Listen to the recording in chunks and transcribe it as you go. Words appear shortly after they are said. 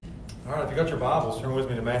All right, if you got your Bibles, turn with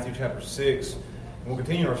me to Matthew chapter 6. And we'll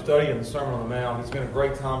continue our study in the Sermon on the Mount. It's been a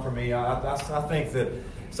great time for me. I think that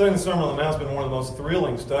studying the Sermon on the Mount has been one of the most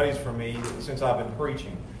thrilling studies for me since I've been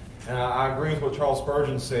preaching. And I agree with what Charles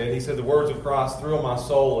Spurgeon said. He said, the words of Christ thrill my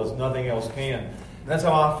soul as nothing else can. And that's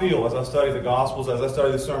how I feel as I study the Gospels, as I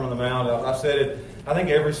study the Sermon on the Mount. I've said it, I think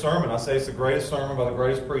every sermon, I say it's the greatest sermon by the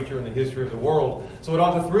greatest preacher in the history of the world. So it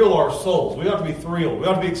ought to thrill our souls. We ought to be thrilled. We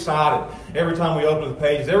ought to be excited every time we open the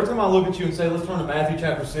pages. Every time I look at you and say, let's turn to Matthew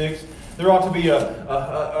chapter 6, there ought to be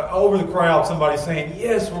over the crowd somebody saying,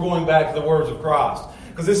 yes, we're going back to the words of Christ.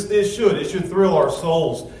 Because it should thrill our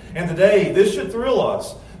souls. And today, this should thrill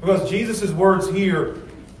us. Because Jesus' words here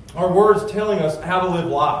are words telling us how to live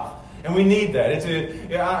life. And we need that.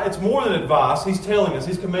 It's more than advice. He's telling us,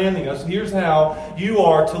 He's commanding us, here's how you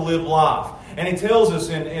are to live life. And He tells us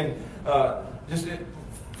just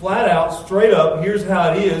flat out, straight up, here's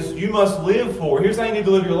how it is. You must live for, here's how you need to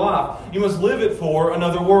live your life. You must live it for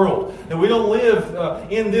another world. That we don't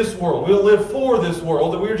live in this world. We don't live for this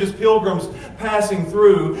world. That we are just pilgrims passing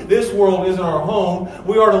through. This world isn't our home.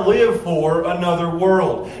 We are to live for another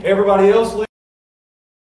world. Everybody else lives.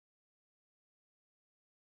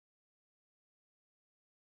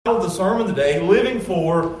 The sermon today, living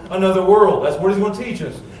for another world. That's what he's going to teach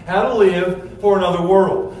us. How to live for another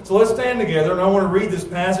world. So let's stand together, and I want to read this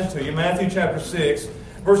passage to you. Matthew chapter 6,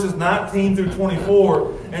 verses 19 through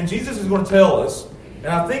 24. And Jesus is going to tell us, and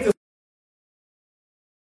I think this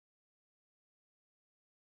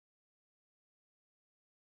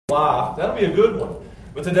life, that'll be a good one.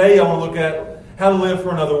 But today I want to look at how to live for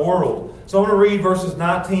another world. So I want to read verses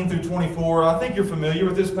 19 through 24. I think you're familiar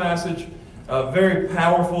with this passage. Very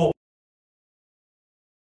powerful.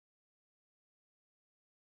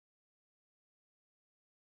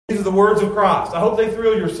 These are the words of Christ. I hope they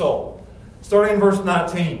thrill your soul. Starting in verse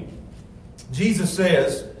 19. Jesus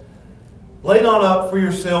says, lay not up for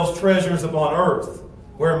yourselves treasures upon earth,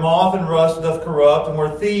 where moth and rust doth corrupt, and where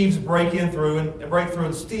thieves break through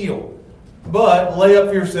and steal. But lay up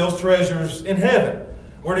for yourselves treasures in heaven,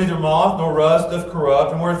 where neither moth nor rust doth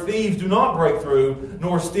corrupt, and where thieves do not break through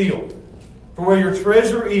nor steal. For where your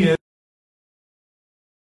treasure is,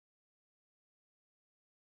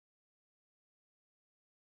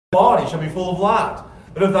 the body shall be full of light.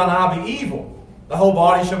 But if thine eye be evil, the whole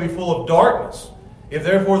body shall be full of darkness. If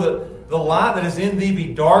therefore the light that is in thee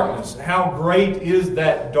be darkness, how great is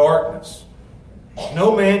that darkness?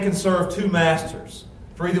 No man can serve two masters.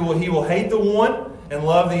 For either he will hate the one and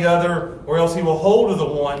love the other, or else he will hold to the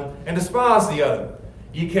one and despise the other.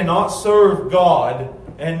 Ye cannot serve God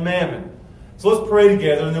and mammon. So let's pray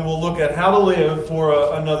together, and then we'll look at how to live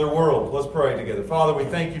for another world. Let's pray together. Father, we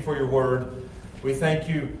thank you for your word. We thank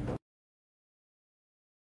you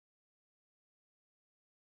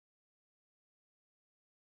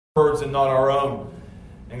for words and not our own.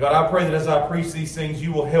 And God, I pray that as I preach these things,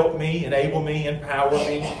 you will help me, enable me, empower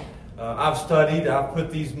me. I've studied, I've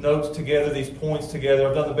put these notes together, these points together.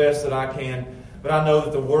 I've done the best that I can. But I know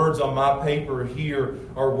that the words on my paper here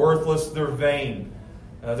are worthless. They're vain.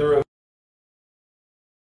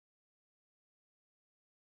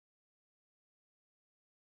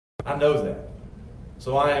 I know that.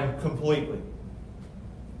 So I am completely,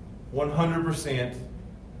 100%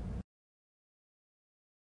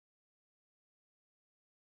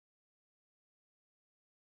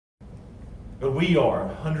 but we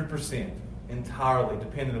are 100% entirely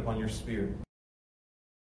dependent upon your Spirit.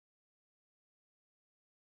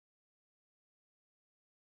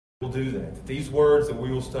 We'll do that. These words that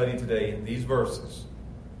we will study today in these verses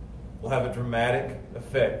will have a dramatic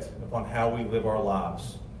effect upon how we live our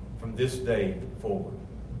lives from this day forward.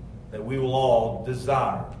 That we will all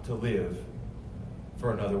desire to live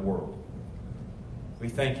for another world. We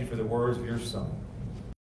thank you for the words of your Son.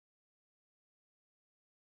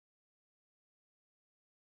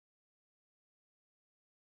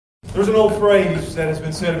 There's an old phrase that has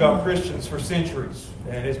been said about Christians for centuries,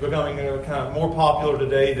 and it's becoming kind of more popular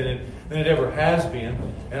today than it ever has been.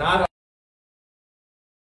 And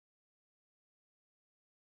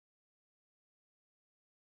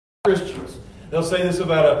Christians, they'll say this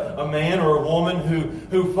about a man or a woman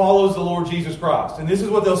who follows the Lord Jesus Christ. And this is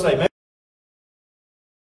what they'll say.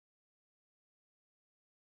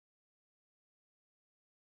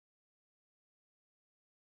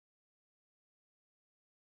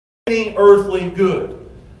 Any earthly good.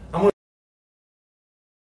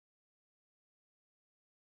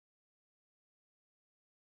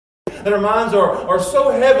 That our minds are so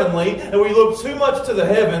heavenly that we look too much to the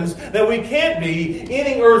heavens that we can't be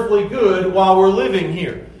any earthly good while we're living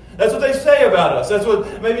here. That's what they say about us. That's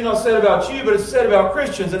what maybe not said about you, but it's said about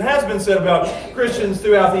Christians. It has been said about Christians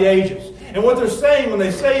throughout the ages. And what they're saying when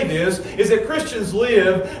they say this is that Christians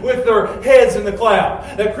live with their heads in the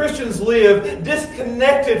cloud. That Christians live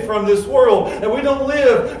disconnected from this world. That we don't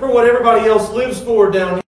live for what everybody else lives for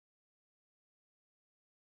down here.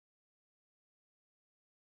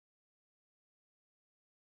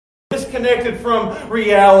 Disconnected from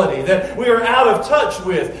reality. That we are out of touch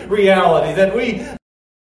with reality. That we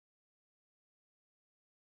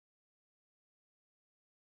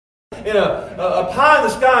in a pie in the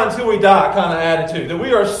sky until we die kind of attitude. That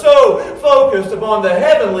we are so focused upon the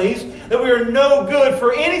heavenlies that we are no good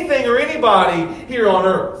for anything or anybody here on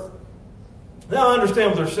earth. Now I understand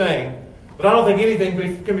what they're saying, but I don't think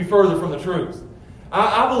anything can be further from the truth.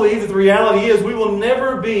 I believe that the reality is we will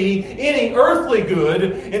never be any earthly good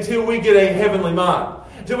until we get a heavenly mind.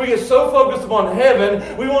 Until we get so focused upon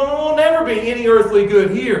heaven, we will never be any earthly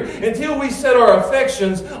good here. Until we set our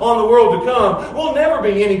affections on the world to come, we'll never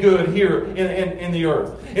be any good here in the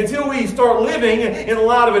earth. Until we start living in the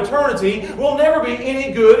light of eternity, we'll never be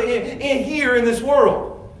any good here in this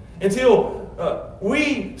world. Until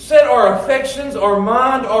we set our affections, our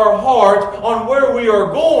mind, our heart on where we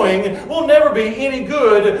are going, we'll never be any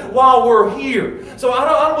good while we're here. So I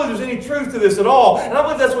don't believe there's any truth to this at all. And I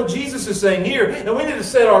believe that's what Jesus is saying here. And we need to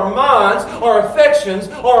set our minds, our affections,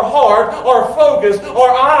 our heart, our focus,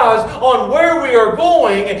 our eyes on where we are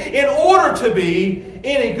going in order to be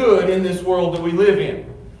any good in this world that we live in.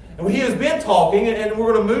 And he has been talking, and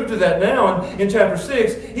we're going to move to that now in chapter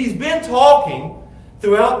 6. He's been talking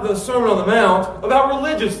throughout the Sermon on the Mount about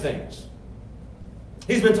religious things.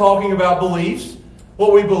 He's been talking about beliefs,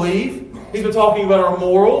 what we believe. He's been talking about our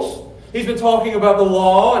morals. He's been talking about the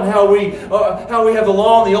law and how we have the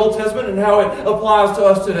law in the Old Testament and how it applies to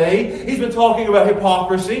us today. He's been talking about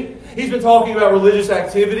hypocrisy. He's been talking about religious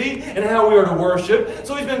activity and how we are to worship.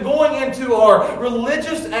 So he's been going into our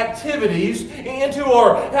religious activities, into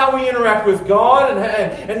how we interact with God,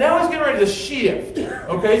 and now he's getting ready to shift.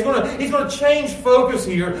 Okay, he's going to change focus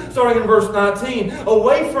here, starting in verse 19,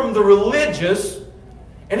 away from the religious,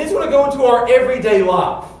 and he's going to go into our everyday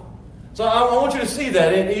life. So I want you to see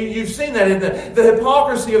that. You've seen that in the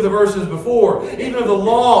hypocrisy of the verses before, even of the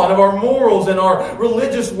law and of our morals and our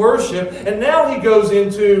religious worship. And now he goes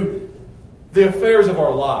into the affairs of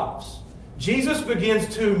our lives. Jesus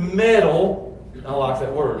begins to meddle, I like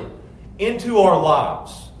that word, into our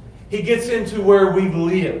lives. He gets into where we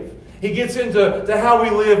live. He gets into how we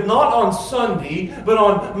live not on Sunday, but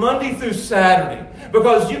on Monday through Saturday.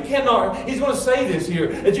 Because you cannot, he's going to say this here,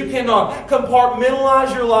 that you cannot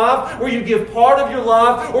compartmentalize your life where you give part of your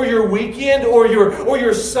life or your weekend or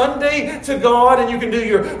your Sunday to God, and you can do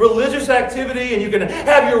your religious activity and you can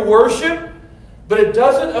have your worship, but it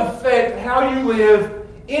doesn't affect how you live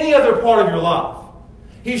any other part of your life.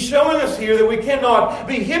 He's showing us here that we cannot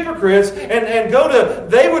be hypocrites and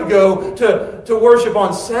they would go to worship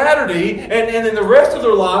on Saturday and then the rest of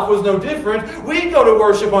their life was no different. We go to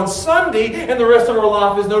worship on Sunday and the rest of our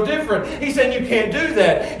life is no different. He's saying you can't do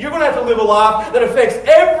that. You're going to have to live a life that affects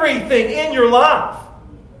everything in your life.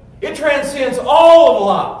 It transcends all of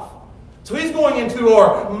life. So he's going into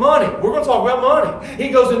our money. We're going to talk about money. He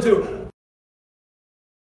goes into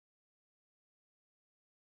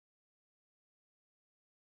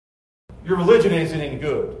your religion isn't any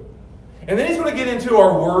good. And then he's going to get into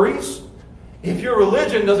our worries. If your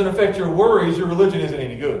religion doesn't affect your worries, your religion isn't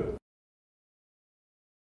any good.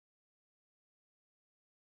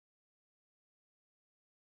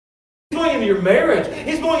 He's going into your marriage.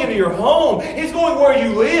 He's going into your home. He's going where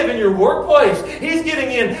you live in your workplace. He's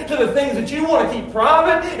getting into the things that you want to keep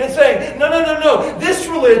private and saying, no. This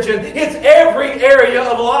religion hits every area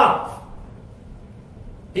of life.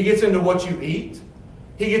 He gets into what you eat.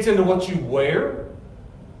 He gets into what you wear.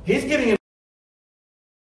 He's getting into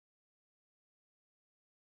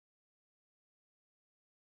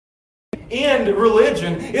and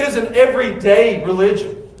religion. It is an everyday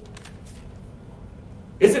religion.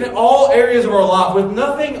 It's in all areas of our life with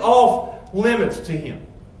nothing off limits to him.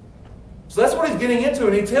 So that's what he's getting into,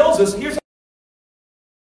 and he tells us, here's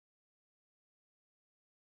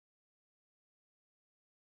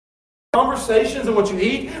conversations and what you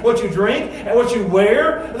eat, what you drink, and what you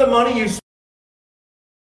wear, the money you spend.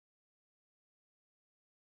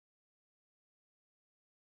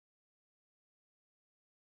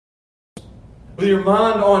 With your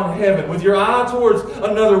mind on heaven, with your eye towards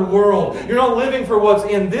another world. You're not living for what's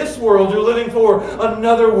in this world, you're living for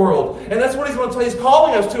another world. And that's what he's going to tell you. He's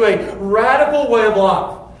calling us to a radical way of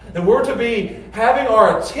life. And we're to be having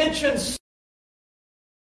our attention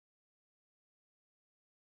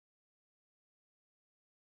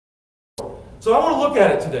So I want to look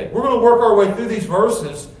at it today. We're going to work our way through these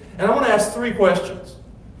verses, and I want to ask 3 questions.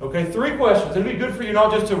 Okay, 3 questions. It'll be good for you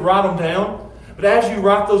not just to write them down, but as you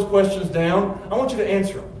write those questions down, I want you to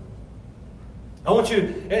answer them. I want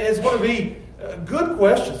you, it's going to be good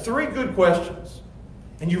questions, 3 good questions.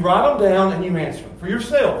 And you write them down and you answer them. For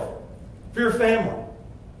yourself, for your family.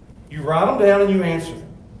 You write them down and you answer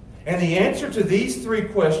them. And the answer to these 3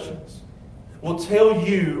 questions will tell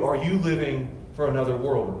you, are you living for another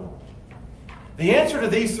world or not? The answer to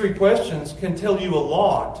these 3 questions can tell you a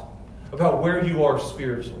lot about where you are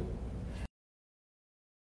spiritually.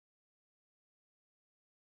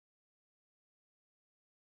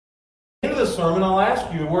 At the end of the sermon, I'll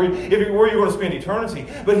ask you where you're going to spend eternity.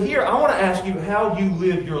 But here, I want to ask you how you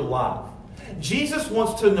live your life. Jesus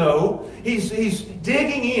wants to know, he's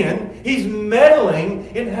digging in, he's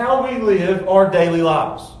meddling in how we live our daily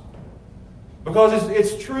lives. Because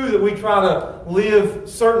it's true that we try to live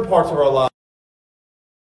certain parts of our lives.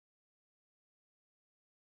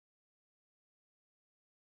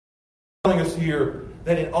 Telling us here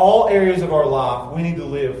that in all areas of our life, we need to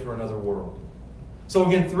live for another world. So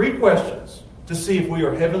again, 3 questions to see if we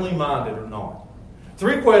are heavenly minded or not.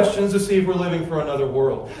 3 questions to see if we're living for another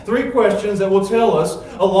world. 3 questions that will tell us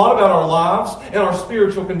a lot about our lives and our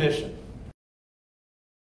spiritual condition.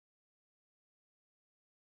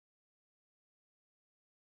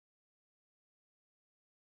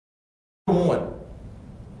 Number 1,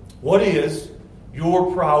 what is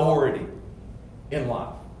your priority in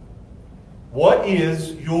life? What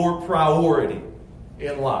is your priority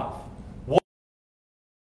in life?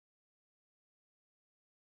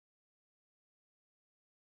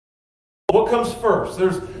 What comes first?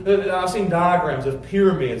 I've seen diagrams of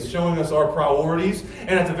pyramids showing us our priorities,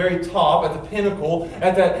 and at the very top, at the pinnacle,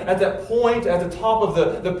 at that point, at the top of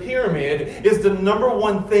the pyramid, is the number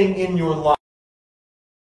 1 thing in your life.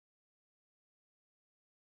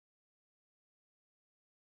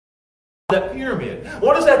 That pyramid.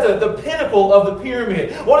 What is at the pinnacle of the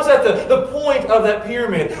pyramid? What is at the point of that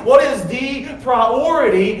pyramid? What is the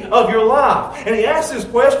priority of your life? And he asks this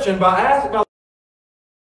question by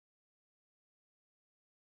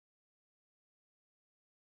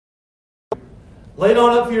laid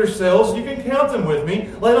on up for yourselves, you can count them with me,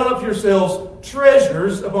 laid on up for yourselves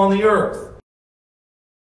treasures upon the earth.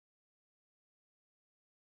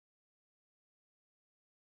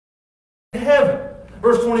 Heaven.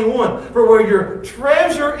 Verse 21, for where your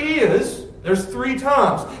treasure is, there's 3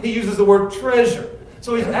 times he uses the word treasure.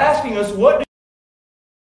 So he's asking us, what do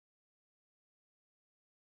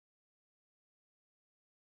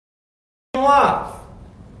you in life?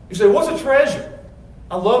 You say, what's a treasure?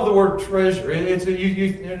 I love the word treasure. It's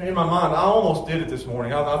in my mind. I almost did it this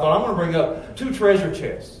morning. I thought I'm going to bring up 2 treasure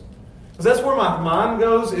chests. Because that's where my mind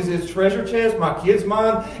goes, is treasure chest, my kids'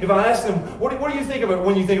 mind. If I ask them, what do you think of it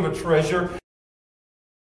when you think of a treasure?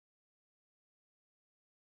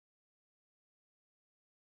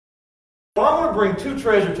 Well, I'm going to bring 2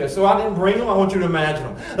 treasure chests. So I didn't bring them. I want you to imagine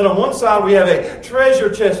them. That on one side we have a treasure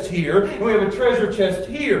chest here, and we have a treasure chest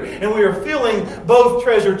here. And we are filling both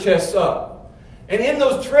treasure chests up. And in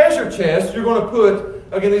those treasure chests, you're going to put,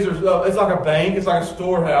 again, it's like a bank, it's like a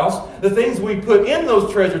storehouse. The things we put in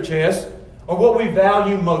those treasure chests are what we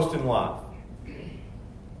value most in life.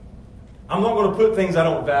 I'm not going to put things I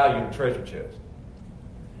don't value in a treasure chest.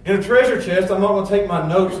 In a treasure chest, I'm not going to take my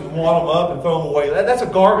notes and wad them up and throw them away. That's a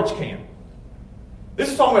garbage can. This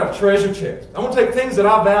is talking about a treasure chest. I'm going to take things that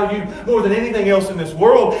I value more than anything else in this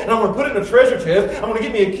world, and I'm going to put it in a treasure chest. I'm going to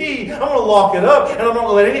get me a key. I'm going to lock it up, and I'm not going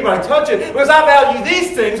to let anybody touch it because I value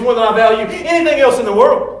these things more than I value anything else in the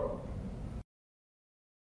world.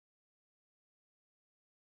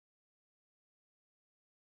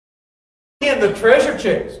 In the treasure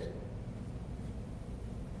chest.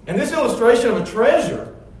 And this illustration of a treasure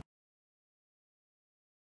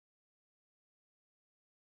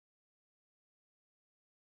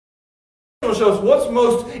shows what's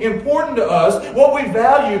most important to us, what we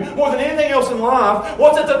value more than anything else in life,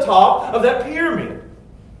 what's at the top of that pyramid.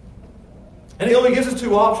 And he only gives us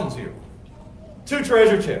 2 options here. 2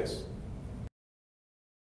 treasure chests.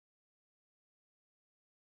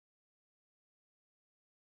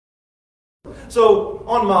 So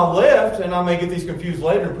on my left, and I may get these confused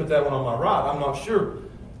later and put that one on my right, I'm not sure.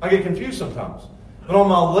 I get confused sometimes. But on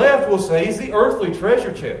my left, we'll say, is the earthly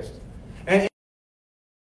treasure chest. And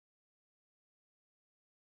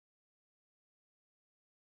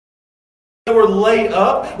the word lay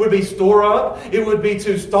up would be store up. It would be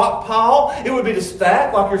to stockpile. It would be to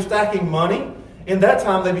stack, like you're stacking money. In that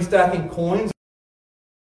time, they'd be stacking coins.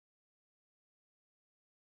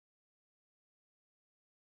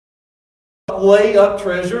 lay up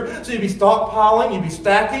treasure. So you'd be stockpiling, you'd be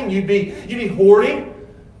stacking, you'd be hoarding.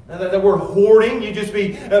 And that word hoarding, you'd just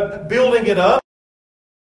be building it up.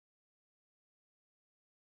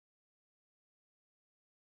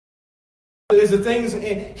 Is the things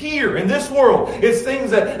here in this world. It's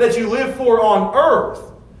things that you live for on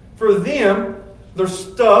earth. For them, their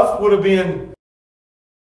stuff would have been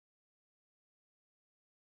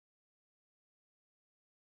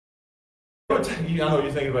I know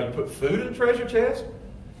you're thinking about you put food in a treasure chest.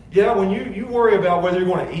 Yeah, when you worry about whether you're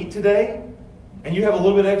going to eat today and you have a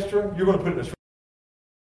little bit extra, you're going to put it in a treasure.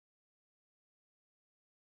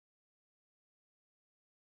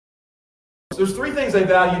 There's three things they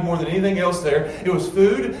valued more than anything else there. It was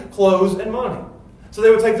food, clothes, and money. So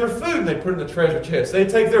they would take their food and they'd put it in the treasure chest. They'd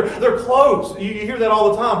take their clothes. You hear that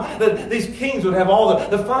all the time. That these kings would have all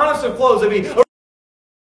the finest of clothes. They'd be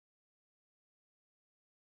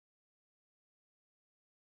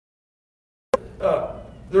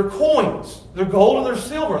their coins, their gold and their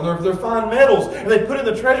silver, and their fine metals, and they put it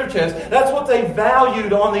in the treasure chest. That's what they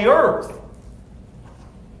valued on the earth.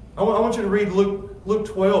 I want you to read Luke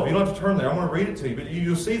 12. You don't have to turn there. I'm going to read it to you. But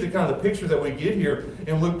you'll see the kind of the picture that we get here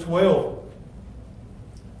in Luke 12,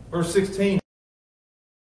 verse 16.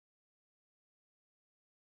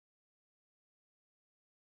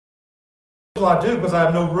 What shall I do? Because I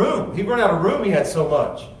have no room. He ran out of room. He had so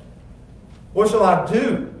much. What shall I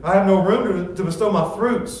do? I have no room to bestow my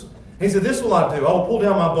fruits. He said, this will I do. I will pull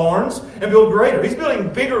down my barns and build greater. He's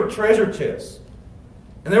building bigger treasure chests.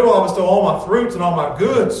 And there will I bestow all my fruits and all my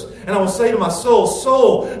goods. And I will say to my soul,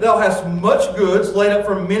 soul, thou hast much goods laid up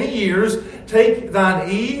for many years. Take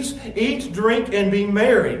thine ease, eat, drink, and be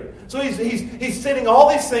merry. So he's setting all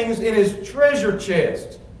these things in his treasure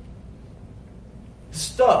chest.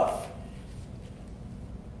 Stuff.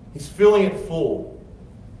 He's filling it full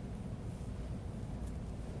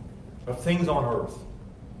of things on earth.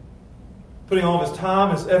 Putting all of his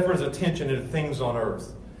time, his effort, his attention into things on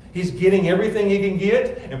earth. He's getting everything he can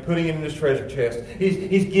get and putting it in his treasure chest.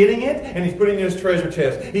 He's getting it and he's putting it in his treasure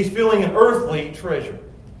chest. He's filling an earthly treasure.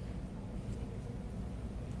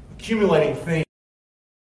 Accumulating things.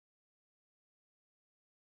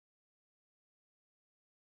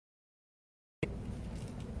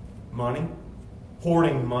 Money.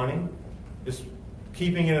 Hoarding money. Just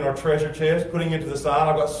keeping it in our treasure chest. Putting it to the side.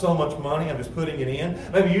 I've got so much money. I'm just putting it in.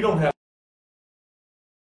 Maybe you don't have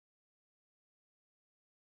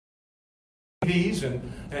TVs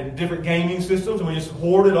and different gaming systems, and we just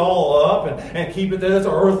hoard it all up and keep it there. That's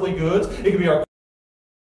our earthly goods. It could be our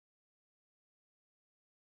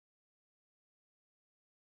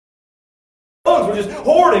clothes. We're just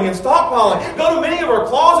hoarding and stockpiling. Go to many of our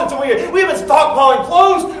closets, and we have been stockpiling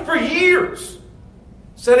clothes for years.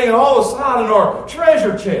 Setting it all aside in our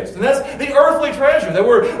treasure chest. And that's the earthly treasure that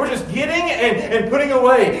we're just getting and putting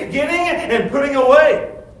away. Getting and putting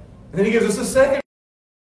away. And then he gives us a second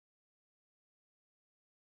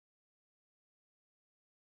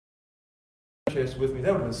chest with me.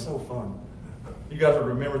 That would have been so fun. You guys would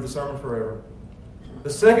remember the sermon forever. The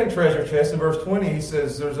second treasure chest in verse 20, he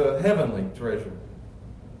says there's a heavenly treasure.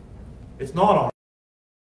 It's not on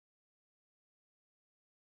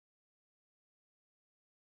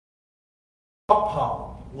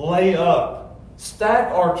stockpile, lay up,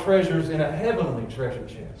 stack our treasures in a heavenly treasure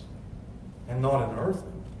chest and not an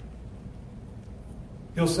earthly.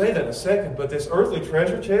 He'll say that in a second, but this earthly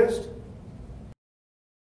treasure chest,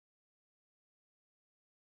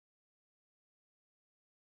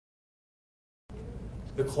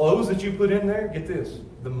 the clothes that you put in there, get this,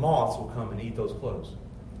 the moths will come and eat those clothes.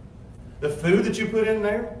 The food that you put in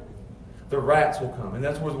there, the rats will come. And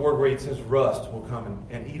that's where the word where it says rust will come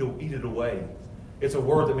and eat it away. It's a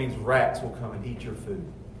word that means rats will come and eat your food.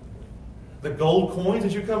 The gold coins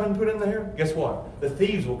that you come and put in there, guess what? The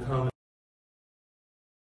thieves will come.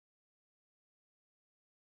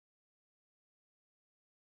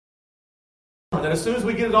 And as soon as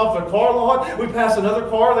we get it off the car lot, we pass another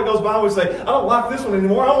car that goes by and we say, I don't like this one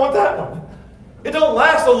anymore, I don't want that one. It don't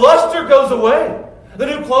last. The luster goes away. The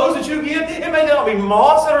new clothes that you get, it may not be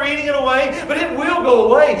moths that are eating it away, but it will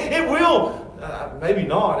go away. It will, maybe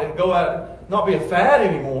not. It'll go out, not be a fad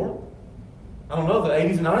anymore. I don't know. The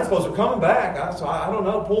 80s and 90s clothes are coming back. So I don't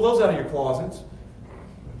know. Pull those out of your closets.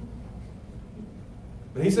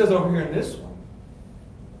 But he says over here in this one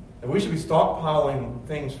that we should be stockpiling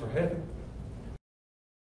things for heaven.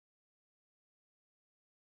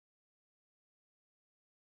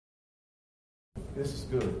 This is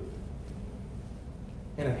good.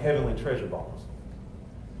 In a heavenly treasure box.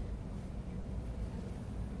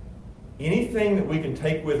 Anything that we can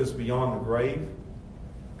take with us beyond the grave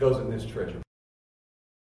goes in this treasure.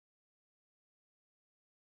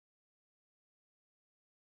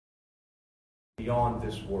 beyond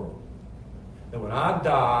this world. That when I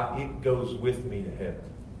die, it goes with me to heaven.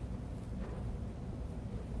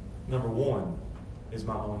 Number one is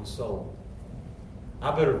my own soul.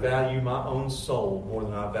 I better value my own soul more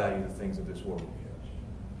than I value the things of this world.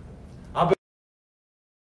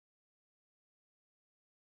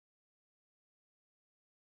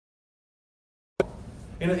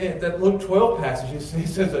 In that Luke 12 passage, he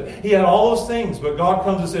says that he had all those things, but God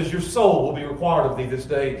comes and says, your soul will be required of thee this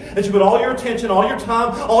day. That you put all your attention, all your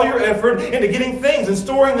time, all your effort into getting things and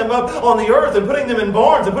storing them up on the earth and putting them in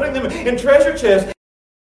barns and putting them in treasure chests.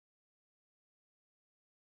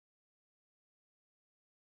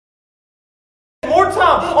 More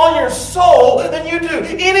time on your soul than you do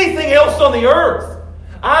anything else on the earth.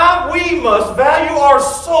 We must value our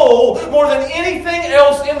soul more than anything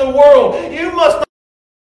else in the world. You must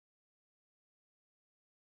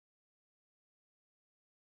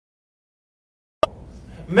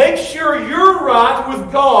make sure you're right with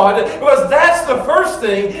God, because that's the first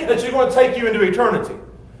thing that's going to take you into eternity.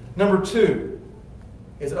 Number two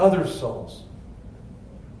is other souls.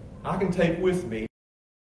 I can take with me.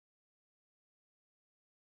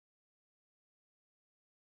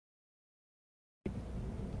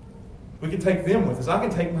 We can take them with us. I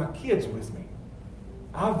can take my kids with me.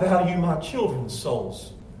 I value my children's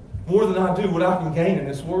souls more than I do what I can gain in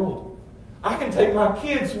this world. I can take my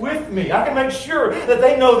kids with me. I can make sure that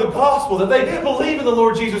they know the gospel, that they believe in the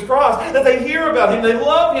Lord Jesus Christ, that they hear about Him, they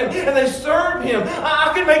love Him, and they serve Him.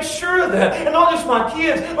 I can make sure of that. And not just my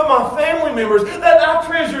kids, but my family members, that I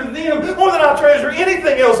treasure them more than I treasure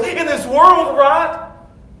anything else in this world, right?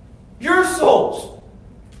 Your souls,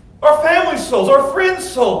 our family's souls, our friends'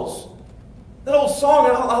 souls. That old song,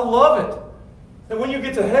 I love it. And when you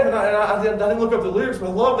get to heaven, I didn't look up the lyrics, but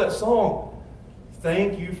I love that song.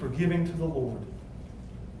 Thank you for giving to the Lord.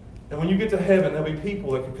 And when you get to heaven, there'll be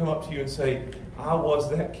people that can come up to you and say, I was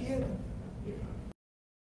that kid.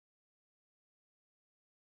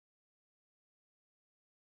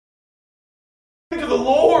 To the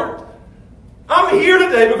Lord. I'm here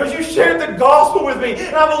today because you shared the gospel with me,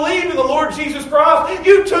 and I believe in the Lord Jesus Christ.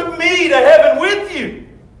 You took me to heaven with you.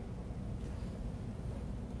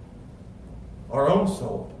 Our own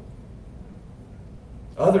soul.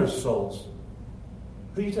 Others' souls.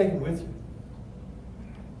 Who are you taking with you?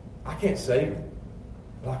 I can't save them,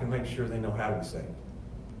 but I can make sure they know how to be saved.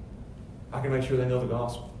 I can make sure they know the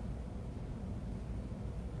gospel.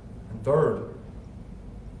 And third,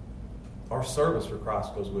 our service for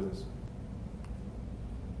Christ goes with us.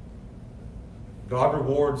 God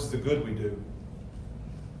rewards the good we do.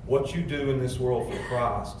 What you do in this world for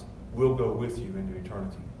Christ will go with you into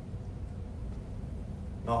eternity.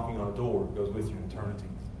 Knocking on a door goes with you in eternity.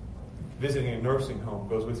 Visiting a nursing home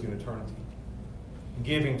goes with you in eternity.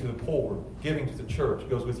 Giving to the poor, giving to the church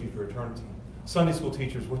goes with you for eternity. Sunday school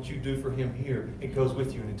teachers, what you do for Him here, it goes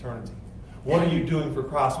with you in eternity. What are you doing for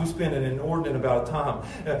Christ? We spend an inordinate amount of time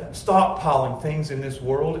stockpiling things in this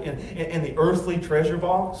world, in the earthly treasure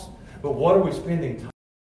box. But what are we spending time?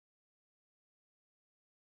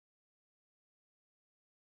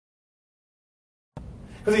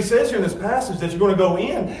 Because he says here in this passage that you're going to go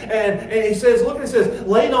in, and he says, look, he says,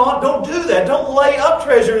 lay not, don't do that. Don't lay up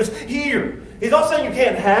treasures here. He's not saying you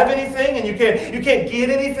can't have anything and you can't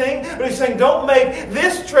get anything, but he's saying don't make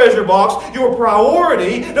this treasure box your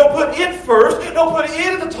priority. Don't put it first. Don't put it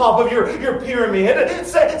at the top of your pyramid.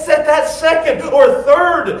 Set that second or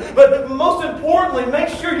third. But most importantly, make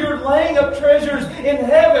sure you're laying up treasures in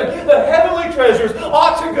heaven. The heavenly treasures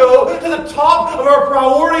ought to go to the top of our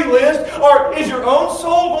priority list. Or is your own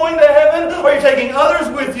soul going to heaven? Are you taking others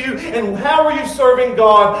with you? And how are you serving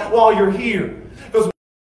God while you're here? Because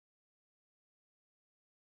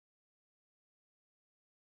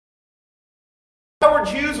Howard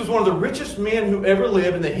Hughes was one of the richest men who ever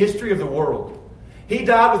lived in the history of the world. He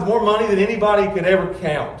died with more money than anybody could ever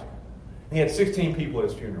count. He had 16 people at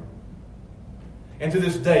his funeral. And to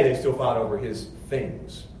this day, they still fight over his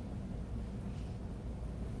things.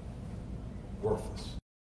 Worthless.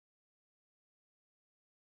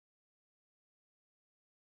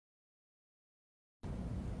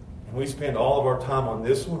 And we spend all of our time on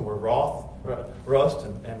this one where rust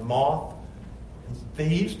and moth and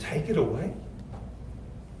thieves take it away.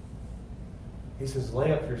 He says,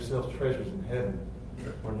 lay up for yourselves treasures in heaven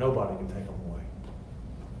where nobody can take them away.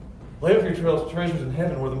 Lay up for your treasures in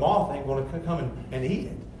heaven where the moth ain't going to come and eat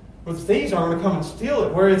it. Where the thieves aren't going to come and steal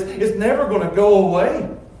it. Where it's never going to go away.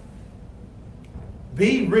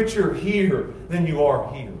 Be richer here than you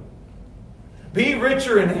are here. Be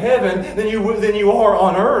richer in heaven than you are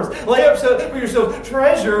on earth. Lay up for yourself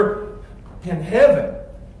treasure in heaven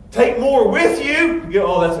Take more with you.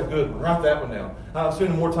 Oh, that's a good one. Write that one down. I'm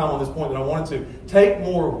spending more time on this point than I wanted to. Take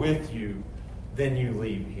more with you than you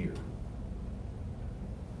leave here.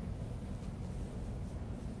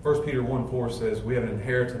 1 Peter 1:4 says, we have an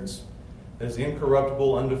inheritance that is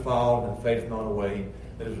incorruptible, undefiled, and fadeth not away,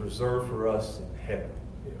 that is reserved for us in heaven.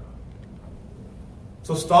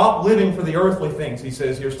 So stop living for the earthly things, he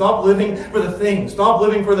says here. Stop living for the things. Stop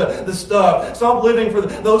living for the stuff. Stop living for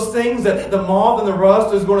those things that the moth and the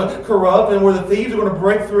rust is going to corrupt and where the thieves are going to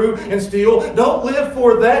break through and steal. Don't live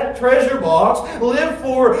for that treasure box. Live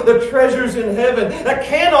for the treasures in heaven that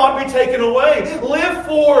cannot be taken away. Live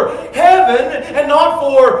for heaven and not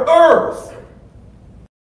for earth.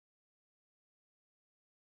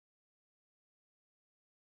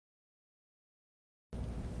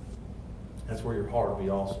 That's where your heart will be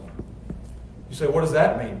also. You say, what does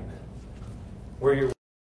that mean? Where your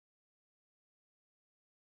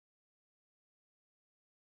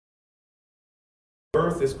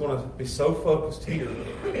earth is going to be so focused here.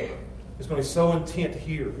 It's going to be so intent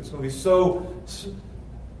here. It's going to be so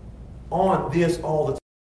on this all the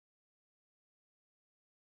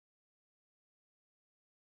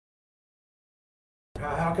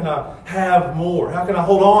time. How can I have more? How can I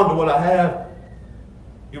hold on to what I have?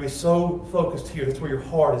 You'll be so focused here. That's where your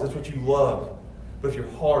heart is. That's what you love. But if your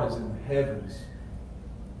heart is in the heavens,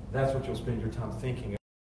 that's what you'll spend your time thinking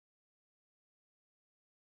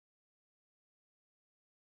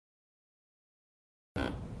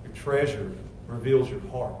of. Your treasure reveals your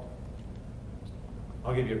heart.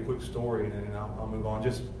 I'll give you a quick story and then I'll move on.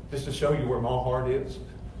 Just to show you where my heart is.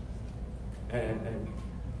 And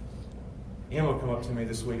Emma come up to me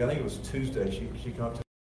this week. I think it was Tuesday. She come up to me.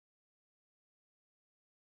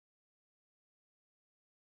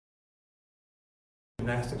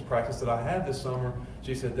 Gymnastics practice that I had this summer.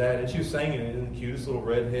 She said, Dad, and she was singing it in the cutest little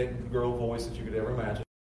redhead girl voice that you could ever imagine.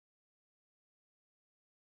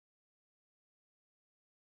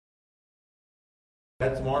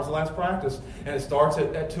 Tomorrow's the last practice, and it starts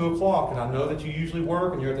at 2 o'clock, and I know that you usually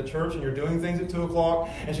work, and you're at the church, and you're doing things at 2 o'clock,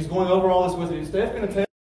 and she's going over all this with you. Steph's going to tell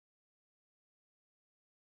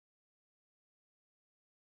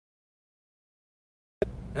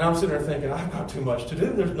and I'm sitting there thinking, I've got too much to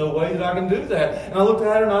do. There's no way that I can do that. And I looked at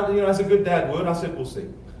her, and as a good dad would, I said, we'll see.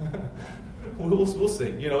 we'll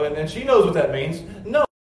see. And she knows what that means. No.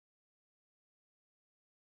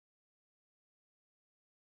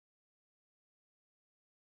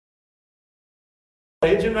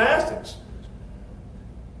 Gymnastics.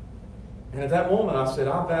 And at that moment, I said,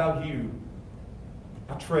 I value,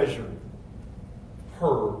 I treasure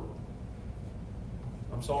her.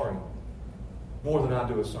 I'm sorry. More than I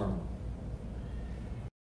do a sermon.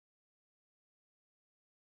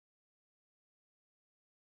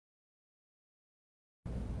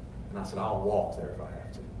 And I said, I'll walk there if I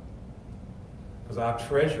have to. Because I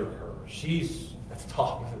treasure her. She's at the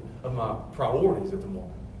top of my priorities at the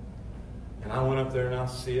moment. And I went up there and I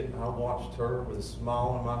sit and I watched her with a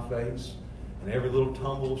smile on my face. And every little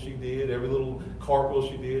tumble she did, every little cartwheel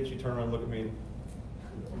she did, she turned around and looked at me and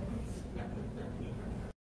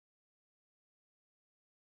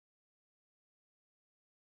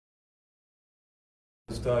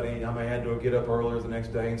study. I may have to get up earlier the next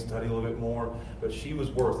day and study a little bit more, but she was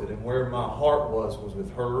worth it. And where my heart was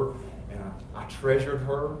with her, and I treasured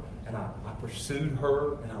her, and I pursued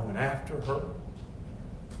her, and I went after her.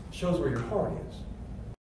 It shows where your heart is.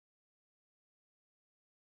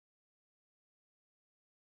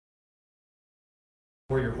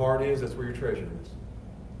 Where your heart is, that's where your treasure is.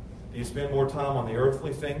 Do you spend more time on the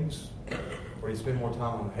earthly things, or do you spend more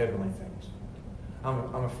time on the heavenly things?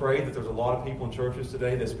 I'm afraid that there's a lot of people in churches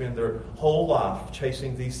today that spend their whole life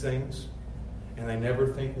chasing these things, and they never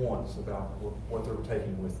think once about what they're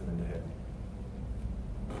taking with them into heaven.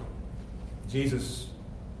 Jesus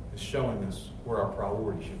is showing us where our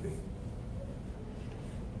priority should be.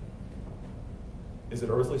 Is it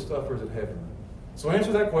earthly stuff or is it heavenly? So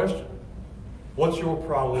answer that question. What's your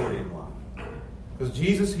priority in life? Because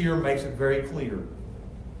Jesus here makes it very clear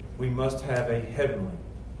we must have a heavenly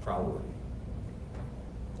priority.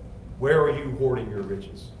 Where are you hoarding your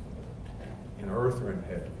riches? In earth or in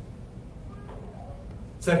heaven?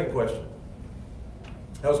 Second question.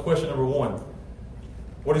 That was question number 1.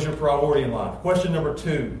 What is your priority in life? Question number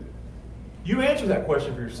 2. You answer that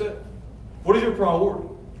question for yourself. What is your priority?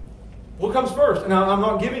 What comes first? And I'm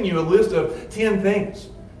not giving you a list of 10 things.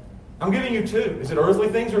 I'm giving you 2. Is it earthly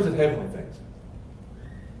things or is it heavenly things?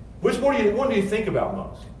 Which one do you think about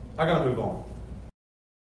most? I got to move on.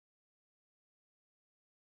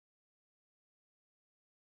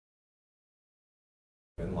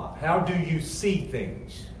 In life, how do you see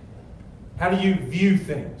things? How do you view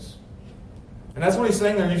things? And that's what he's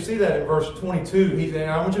saying there. You see that in verse 22. And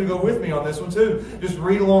I want you to go with me on this one too. Just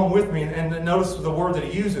read along with me and notice the word that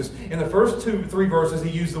he uses. In the first 3 verses, he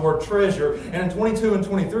used the word treasure. And in 22 and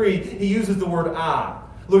 23, he uses the word eye.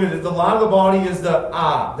 Look at it. The light of the body is the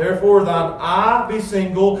eye. Therefore, thine eye be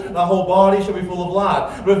single, thy whole body shall be full of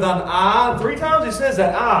light. But if thine eye, 3 times he says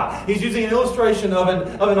that eye. He's using an illustration of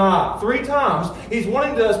an eye. 3 times he's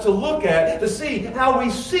wanting us to look at, to see how we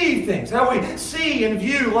see things, how we see and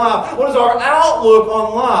view life. What is our outlook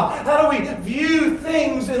on life? How do we view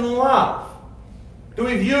things in life? Do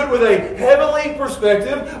we view it with a heavenly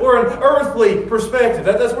perspective or an earthly perspective?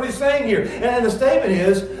 That's what he's saying here. And the statement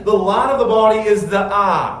is, the light of the body is the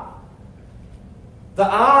eye. The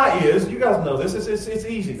eye is, you guys know this, it's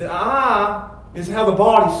easy. The eye is how the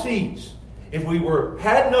body sees. If we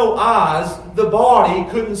had no eyes, the body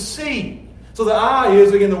couldn't see. So the eye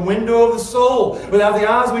is, again, the window of the soul. Without the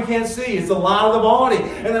eyes, we can't see. It's the light of the body.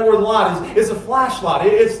 And that word light is a flashlight.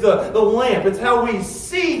 It's the lamp. It's how we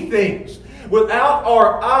see things. Without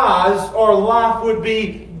our eyes, our life would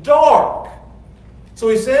be dark. So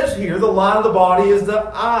he says here, the light of the body is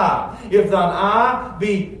the eye. If thine eye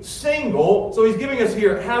be single, so he's giving us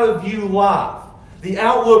here how to view life. The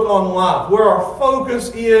outlook on life, where our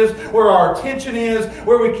focus is, where our attention is,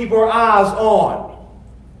 where we keep our eyes on.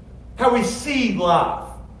 How we see life.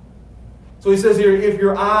 So he says here, if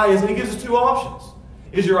your eye is, and he gives us 2 options.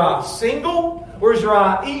 Is your eye single or is your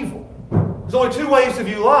eye evil? There's only 2 ways to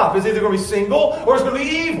view life. It's either going to be single or it's going to be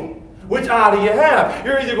evil. Which eye do you have?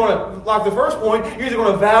 You're either going to, like the first point, you're either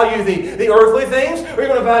going to value the earthly things or you're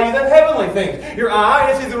going to value the heavenly things. Your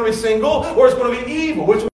eye is either going to be single or it's going to be evil.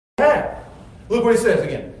 Which one do you have? Look what he says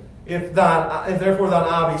again. If therefore thine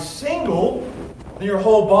eye be single, then your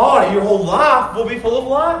whole body, your whole life will be full of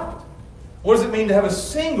light. What does it mean to have a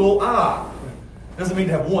single eye? It doesn't mean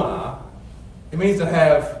to have one eye. It means to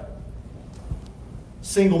have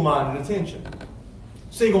single-minded attention,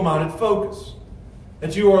 single-minded focus.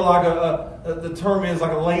 That you are like the term is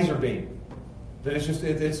like a laser beam. That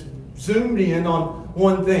it's zoomed in on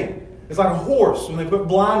one thing. It's like a horse when they put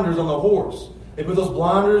blinders on the horse. They put those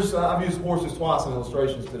blinders. I've used horses twice in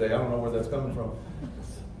illustrations today. I don't know where that's coming from.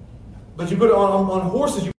 But you put it on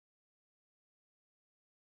horses.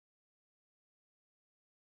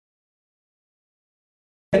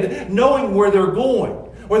 Knowing where they're going,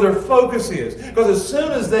 where their focus is. Because as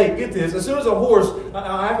soon as they get this, as soon as a horse,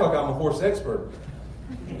 I act like I'm a horse expert.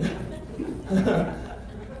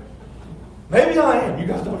 Maybe I am. You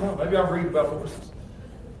guys don't know. Maybe I read about horses.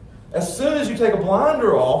 As soon as you take a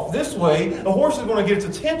blinder off, this way, a horse is going to get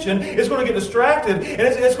its attention, it's going to get distracted, and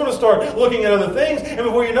it's going to start looking at other things, and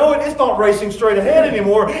before you know it, it's not racing straight ahead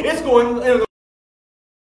anymore. It's going in the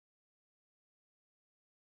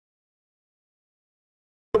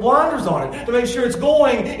blinders on it to make sure it's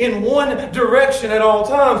going in one direction at all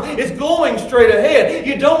times. It's going straight ahead.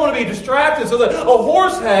 You don't want to be distracted. So that a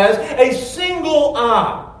horse has a single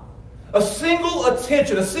eye, a single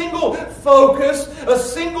attention, a single focus, a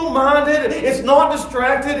single-minded. It's not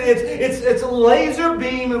distracted. It's a laser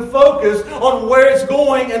beam of focus on where it's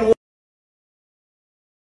going and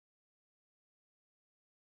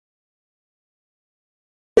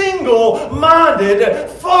single-minded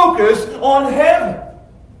focus on heaven.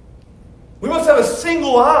 We must have a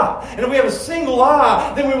single eye. And if we have a single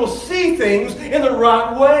eye, then we will see things in the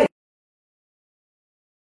right way.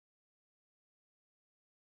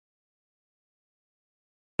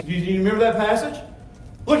 Do you remember that passage?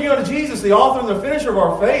 Looking unto Jesus, the author and the finisher of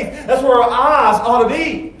our faith, that's where our eyes ought to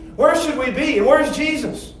be. Where should we be? And where's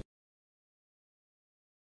Jesus?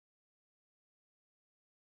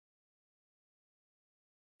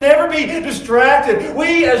 Never be distracted.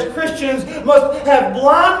 We as Christians must have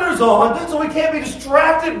blinders on so we can't be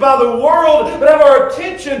distracted by the world, but have our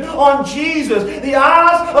attention on Jesus. The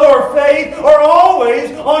eyes of our faith are always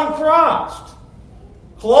on Christ.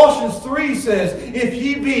 Colossians 3 says,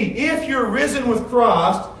 if you're risen with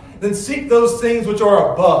Christ, then seek those things which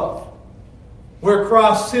are above, where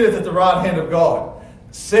Christ sitteth at the right hand of God.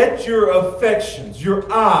 Set your affections,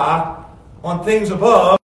 your eye, on things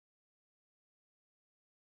above.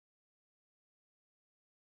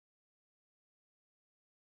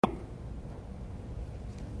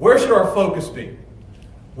 Where should our focus be?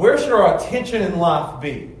 Where should our attention in life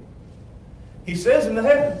be? He says in the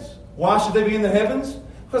heavens. Why should they be in the heavens?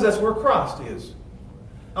 Because that's where Christ is.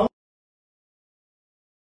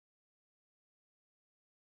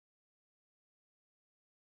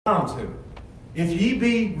 If ye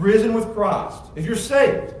be risen with Christ, if you're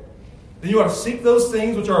saved, then you ought to seek those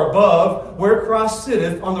things which are above, where Christ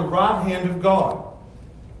sitteth on the right hand of God.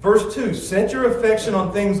 Verse 2, set your affection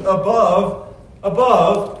on things above,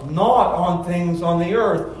 not on things on the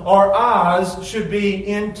earth. Our eyes should be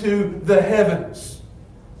into the heavens.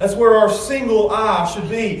 That's where our single eye should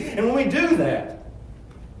be. And when we do that,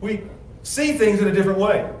 we see things in a different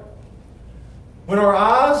way. When our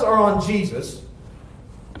eyes are on Jesus,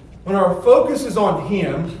 when our focus is on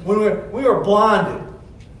Him, when we are blinded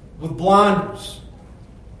with blinders,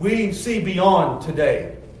 we see beyond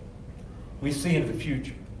today. We see into the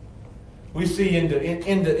future. We see into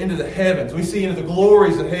the heavens. We see into the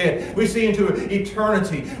glories ahead. We see into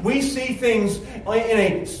eternity. We see things in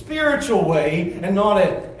a spiritual way and not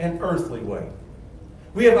an earthly way.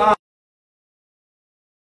 We have eyes.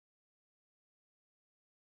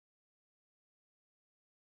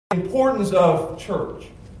 The importance of church.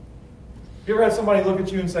 Have you ever had somebody look at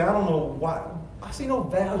you and say, I don't know why, I see no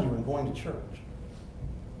value in going to church?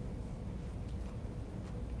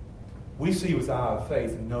 We see with the eye of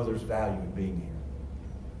faith and know there's value in being here.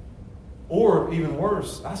 Or, even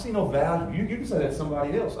worse, I see no value. You can say that to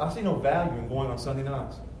somebody else. I see no value in going on Sunday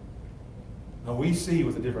nights. Now, we see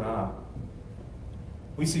with a different eye.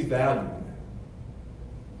 We see value in that.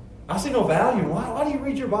 I see no value. Why do you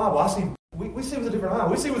read your Bible? We see with a different eye.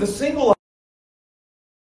 We see with a single eye.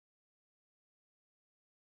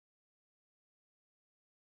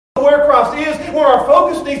 Where Christ is, where our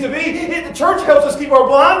focus needs to be. The church helps us keep our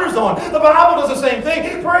blinders on. The Bible does the same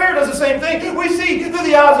thing. Prayer does the same thing. We see through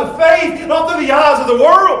the eyes of faith, not through the eyes of the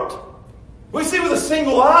world. We see with a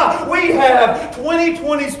single eye. We have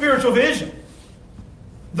 20/20 spiritual vision.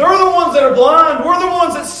 They're the ones that are blind. We're the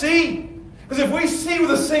ones that see. Because if we see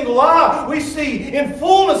with a single eye, we see in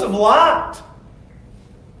fullness of light.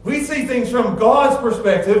 We see things from God's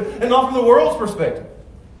perspective and not from the world's perspective.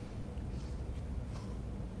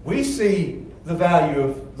 We see the value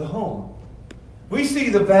of the home. We see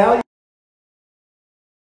the value.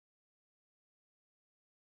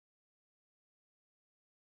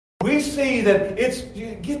 We see that it's,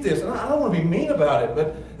 get this, and I don't want to be mean about it,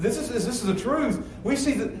 but this is the truth. We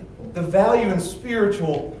see the value in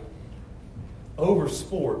spiritual over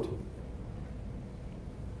sport.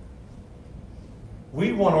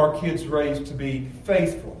 We want our kids raised to be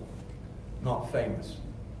faithful, not famous.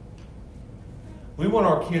 We want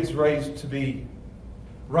our kids raised to be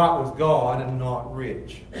right with God and not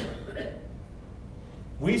rich.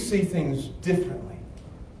 We see things differently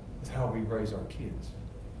with how we raise our kids.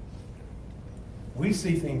 We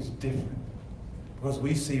see things different because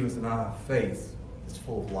we see with an eye of faith that's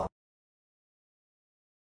full of life.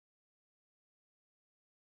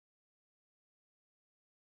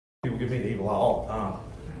 People give me the evil eye all the time.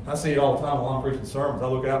 I see it all the time while I'm preaching sermons. I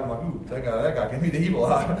look out and I'm like, ooh, that guy gave me the evil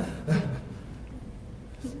eye.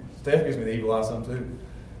 Steph gives me the evil eye some too.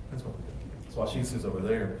 That's why she sits over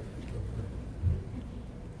there.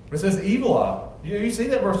 But it says the evil eye. You see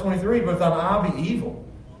that verse 23, but if thine eye be evil.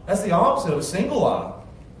 That's the opposite of a single eye.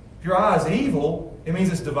 If your eye is evil, it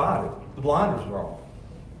means it's divided. The blinders are off.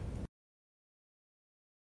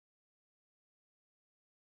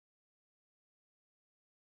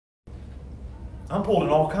 I'm pulled in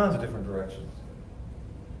all kinds of different directions.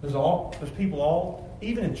 There's people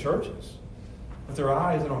even in churches, if their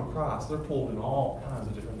eye isn't on Christ, they're pulled in all kinds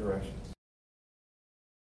of different directions.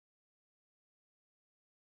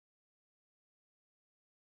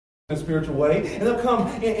 In a spiritual way, and they'll come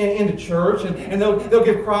into church and they'll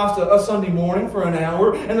give Christ a Sunday morning for an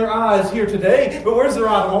hour, and their eye is here today, but where's their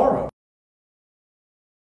eye tomorrow?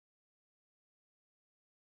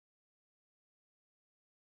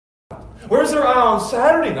 Where's their eye on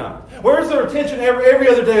Saturday night? Where's their attention every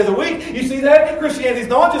other day of the week? You see that? Christianity is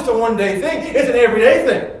not just a one-day thing. It's an everyday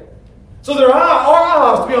thing. So our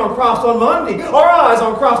eyes to be on Christ on Monday. Our eyes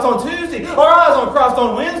on Christ on Tuesday. Our eyes on Christ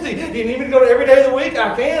on Wednesday. Do you need me to go to every day of the week?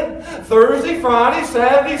 I can. Thursday, Friday,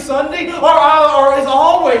 Saturday, Sunday. Our eye is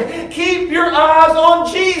always. Keep your eyes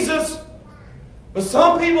on Jesus. But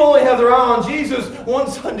some people only have their eye on Jesus one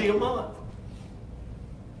Sunday a month.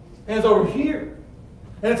 And it's over here.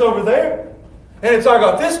 And it's over there. And it's, I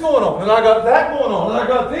got this going on, and I got that going on, and I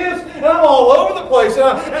got this, and I'm all over the place. And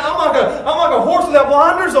I'm like a horse without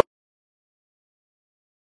blinders on.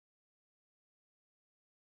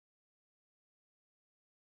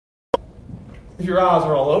 If your eyes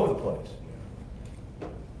are all over the place.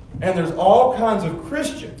 And there's all kinds of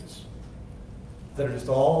Christians that are just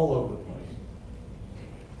all over the place.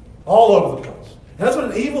 All over the place. And that's what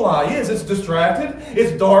an evil eye is. It's distracted.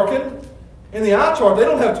 It's darkened. In the eye chart, they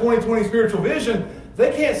don't have 20/20 spiritual vision.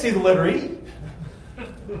 They can't see the letter E.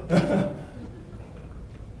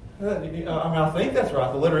 I think that's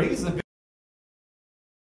right. The letter E is the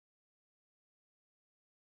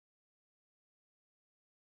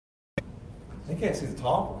can't see the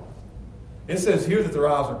top of it. It says here that their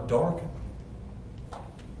eyes are darkened.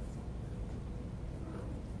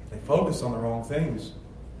 They focus on the wrong things.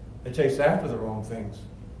 They chase after the wrong things.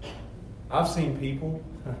 I've seen people,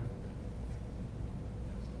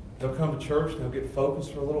 they'll come to church and they'll get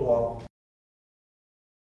focused for a little while.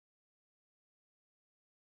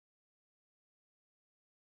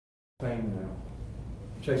 Fame now.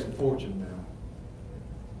 They're chasing fortune now.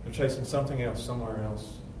 They're chasing something else somewhere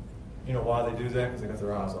else. You know why they do that? Because they got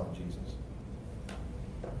their eyes on Jesus.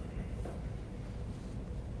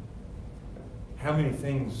 How many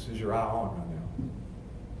things is your eye on right now?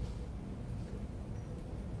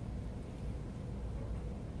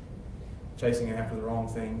 Chasing after the wrong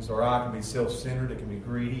things. Our eye can be self-centered. It can be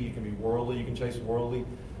greedy. It can be worldly. You can chase worldly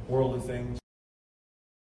things.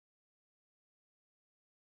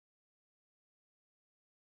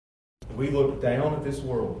 We look down at this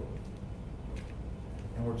world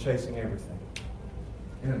and we're chasing everything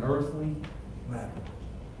in an earthly matter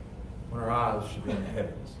when our eyes should be in the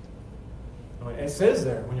heavens. I mean, it says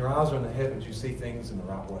there, when your eyes are in the heavens, you see things in the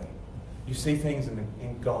right way. You see things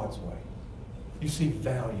in God's way. You see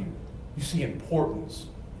value. You see importance.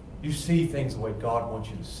 You see things the way God wants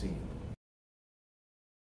you to see it.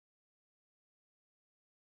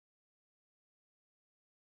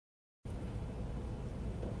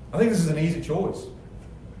 I think this is an easy choice.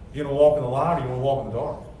 You want to walk in the light or you want to walk in the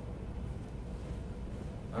dark?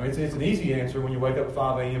 I mean, it's an easy answer when you wake up at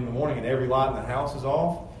 5 a.m. in the morning and every light in the house is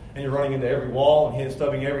off, and you're running into every wall and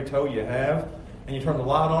stubbing every toe you have, and you turn the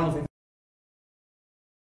light on and you think,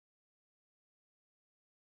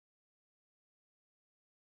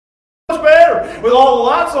 much better with all the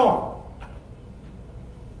lights on.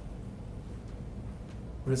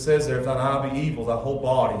 But it says there, if thine eye be evil, thy whole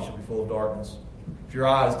body shall be full of darkness. If your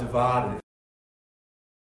eye is divided,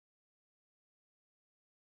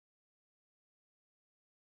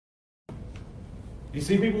 do you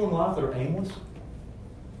see people in life that are aimless?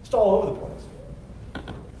 Just all over the place.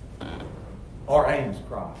 Our aim is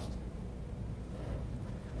Christ.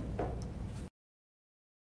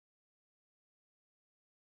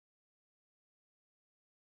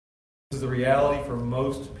 This is the reality for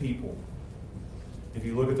most people. If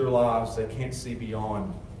you look at their lives, they can't see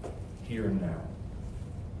beyond here and now.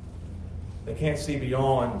 They can't see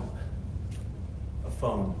beyond a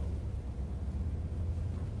phone.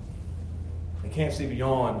 They can't see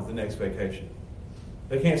beyond the next vacation.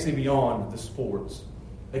 They can't see beyond the sports.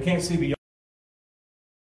 They can't see beyond.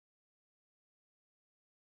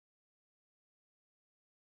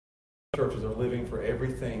 Churches are living for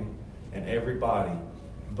everything and everybody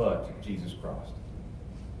but Jesus Christ.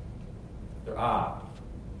 Their eye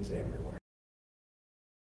is everywhere.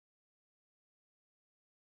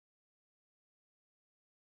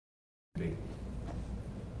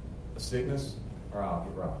 A sickness, or I'll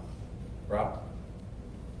get right. Right?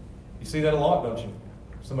 You see that a lot, don't you?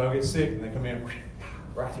 Somebody will get sick and they come in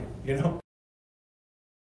right here, you know?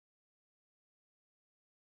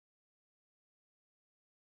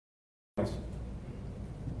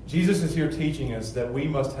 Jesus is here teaching us that we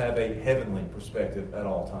must have a heavenly perspective at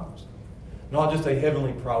all times. Not just a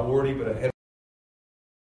heavenly priority, but a heavenly.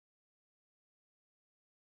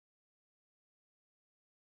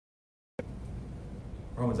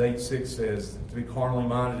 Romans 8:6 says, to be carnally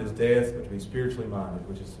minded is death, but to be spiritually minded,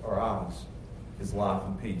 which is our eyes, is life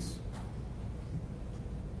and peace.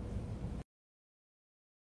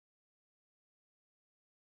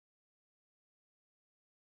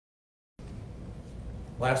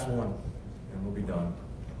 Last one, and we'll be done.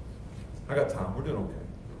 I got time. We're doing okay.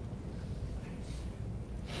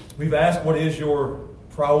 We've asked, what is your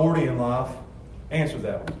priority in life? Answer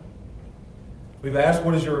that one. We've asked,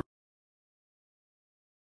 what is your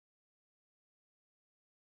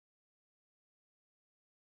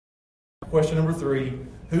question number 3,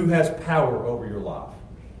 who has power over your life?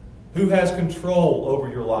 Who has control over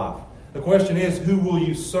your life? The question is, who will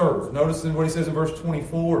you serve? Notice what he says in verse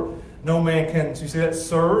 24. No man can, so you see that,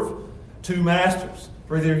 serve two masters.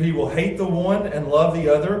 For either he will hate the one and love the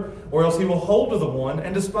other, or else he will hold to the one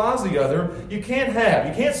and despise the other. You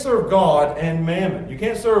can't serve God and mammon. You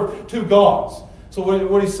can't serve two gods. So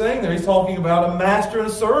what he's saying there, he's talking about a master and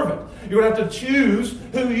a servant. You're going to have to choose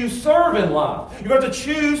who you serve in life. You're going to have to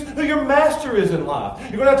choose who your master is in life.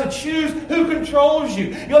 You're going to have to choose who controls you.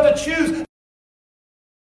 You'll have to choose.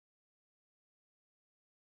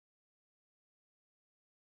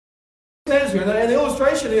 Here, and the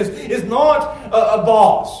illustration is not a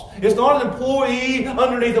boss. It's not an employee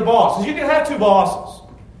underneath a boss. You can have two bosses,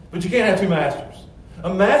 but you can't have two masters.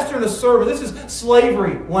 A master and a servant. This is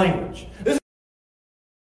slavery language. This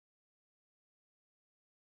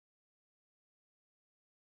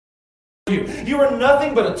You are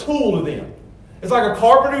nothing but a tool to them. It's like a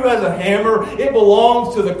carpenter who has a hammer. It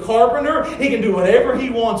belongs to the carpenter. He can do whatever he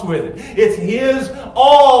wants with it. It's his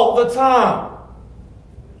all the time.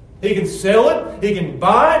 He can sell it. He can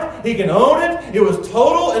buy it. He can own it. It was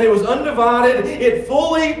total and it was undivided. It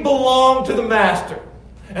fully belonged to the master.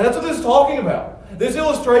 And that's what this is talking about. This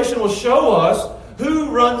illustration will show us who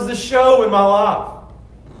runs the show in my life.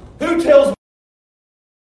 Who tells me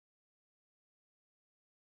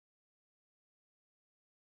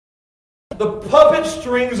the puppet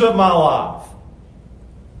strings of my life?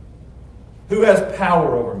 Who has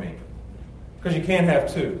power over me? Because you can't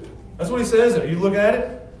have two. That's what he says there. You look at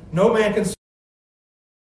it. No man can.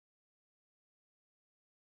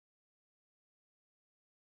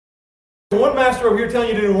 One master over here telling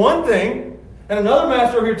you to do one thing, and another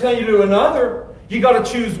master over here telling you to do another. You got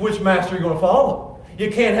to choose which master you're going to follow. You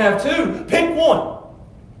can't have two. Pick one.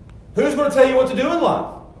 Who's going to tell you what to do in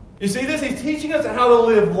life? You see this? He's teaching us how to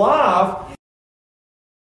live life.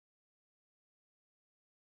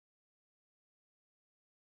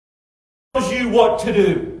 He tells you what to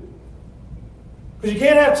do. Because you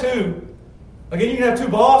can't have two. Again, you can have two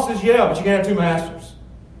bosses, yeah, but you can't have two masters.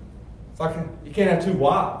 It's like you can't have two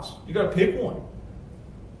wives. You got to pick one.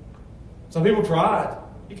 Some people tried.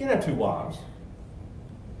 You can't have two wives.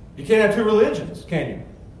 You can't have two religions, can you?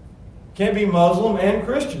 You can't be Muslim and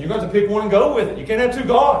Christian. You've got to pick one and go with it. You can't have two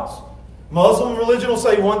gods. Muslim religion will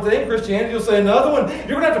say one thing, Christianity will say another one.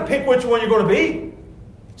 You're going to have to pick which one you're going to be.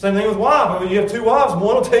 Same thing with wives. When you have two wives,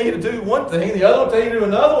 one will tell you to do one thing, the other will tell you to do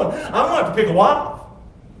another one. I'm going to have to pick a wife.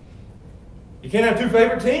 You can't have two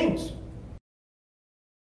favorite teams.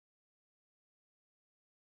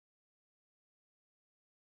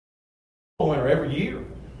 Winner every year.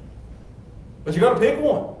 But you got to pick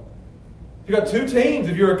one. You got two teams.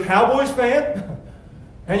 If you're a Cowboys fan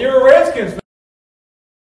and you're a Redskins fan.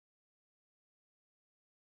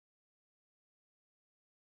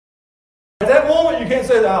 At that moment, you can't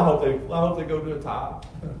say, I hope they go to a tie.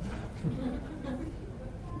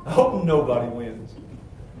 I hope nobody wins.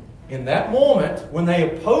 In that moment, when they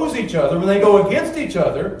oppose each other, when they go against each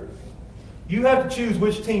other, you have to choose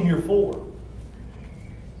which team you're for.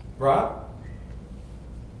 Right?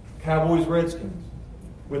 Cowboys, Redskins.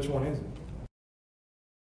 Which one is it?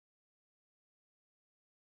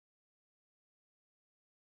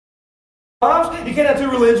 You can't have two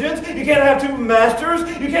religions. You can't have two masters.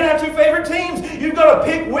 You can't have two favorite teams. You've got to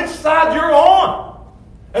pick which side you're on.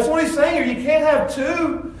 That's what he's saying here. You can't have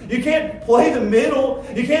two. You can't play the middle.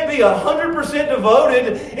 You can't be 100%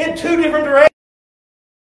 devoted in two different directions.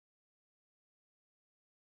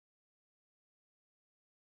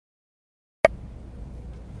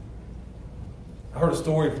 I heard a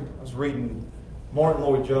story. I was reading Martin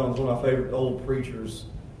Lloyd-Jones, one of my favorite old preachers,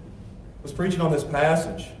 was preaching on this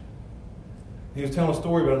passage. He was telling a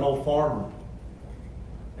story about an old farmer.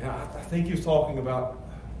 And I think he was talking about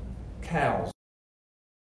cows.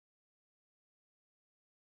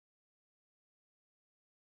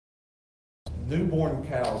 Newborn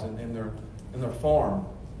cows in their farm.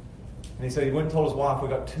 And he said he went and told his wife, we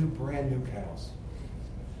got two brand new cows.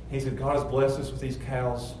 He said, God has blessed us with these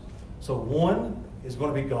cows. So one is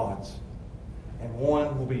going to be God's. And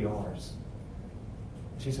one will be ours.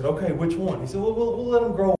 She said, okay, which one? He said, well, we'll let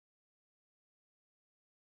them grow.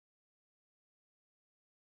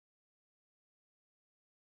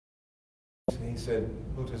 And he said,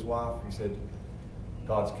 looked at his wife, and he said,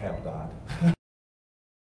 God's cow died.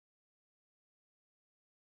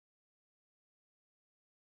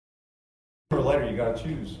 Sooner or later, you got to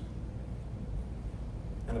choose.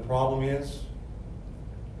 And the problem is,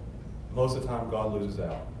 most of the time, God loses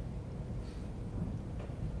out.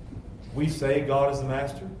 We say God is the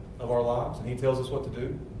master of our lives, and He tells us what to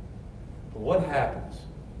do. But what happens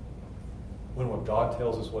when what God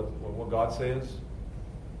tells us, what God says,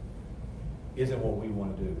 isn't what we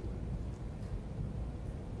want to do?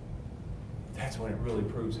 That's when it really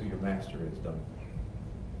proves who your master is, doesn't it?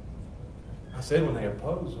 I said when they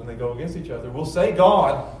oppose, when they go against each other, we'll say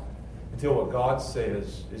God until what God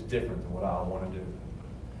says is different than what I want to do.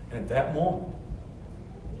 And at that moment,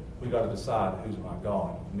 we've got to decide who's my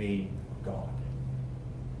God, me or God.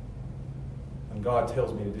 When God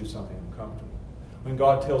tells me to do something, I'm comfortable. When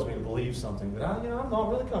God tells me to believe something that I'm not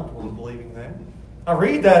really comfortable with believing that. I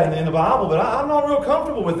read that in the Bible, but I'm not real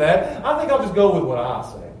comfortable with that. I think I'll just go with what I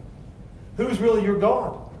say. Who's really your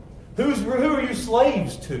God? Who are you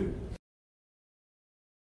slaves to?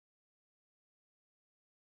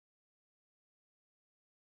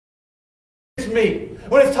 It's me.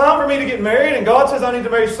 When it's time for me to get married and God says I need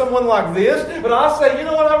to marry someone like this, but I say, you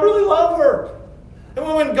know what, I really love her. And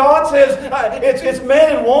when God says it's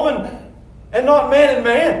man and woman, and not man and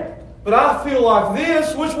man. But I feel like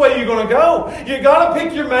this. Which way are you going to go? You got to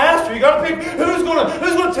pick your master. You got to pick who's going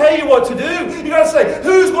to tell you what to do. You got to say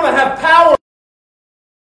who's going to have power.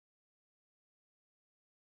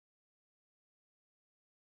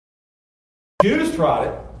 Judas tried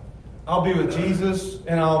it. I'll be with Jesus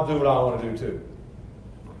and I'll do what I want to do too.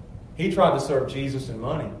 He tried to serve Jesus in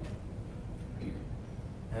money.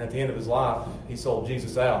 And at the end of his life, he sold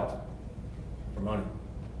Jesus out for money.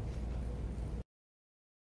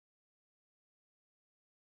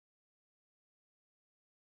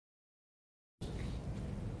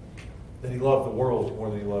 That he loved the world more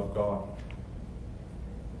than he loved God.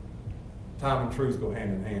 Time and truth go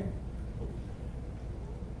hand in hand.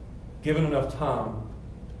 Given enough time,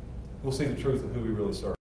 we'll see the truth of who we really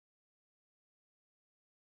serve.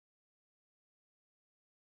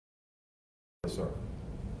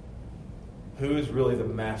 Who is really the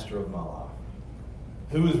master of my life?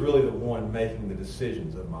 Who is really the one making the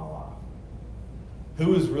decisions of my life?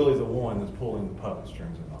 Who is really the one that's pulling the puppet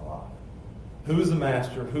strings of my life? Who is the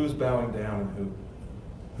master? Who is bowing down? And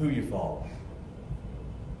who you follow?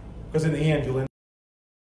 Because in the end, you'll end up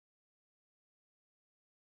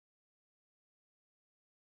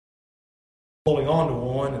holding on to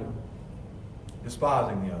one and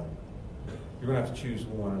despising the other. You're going to have to choose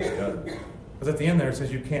one or the other. Because at the end there it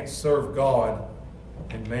says you can't serve God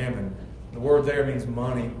and mammon. The word there means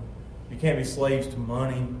money. You can't be slaves to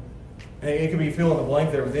money. And it can be fill in the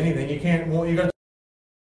blank there with anything. You got to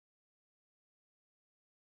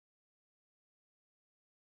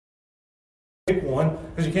pick one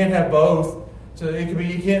because you can't have both. So it could be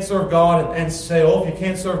you can't serve God and self. You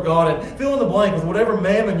can't serve God and fill in the blank with whatever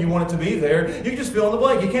mammon you want it to be there. You can just fill in the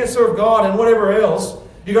blank. You can't serve God and whatever else.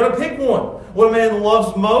 You got to pick one. What a man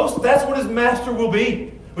loves most, that's what his master will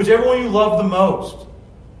be. Whichever one you love the most.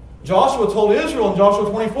 Joshua told Israel in Joshua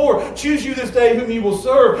 24, choose you this day whom you will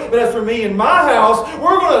serve. But as for me and my house,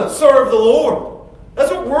 we're going to serve the Lord.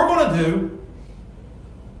 That's what we're going to do.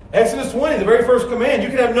 Exodus 20, the very first command, you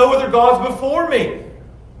can have no other gods before me.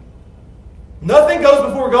 Nothing goes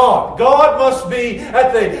before God. God must be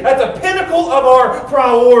at the pinnacle of our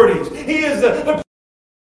priorities. He is the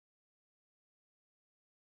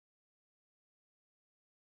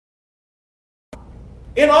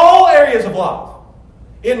in all areas of life.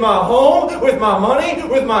 In my home, with my money,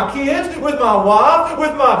 with my kids, with my wife,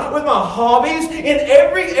 with my hobbies. In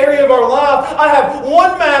every area of our life, I have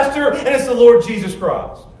one master, and it's the Lord Jesus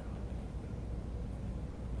Christ.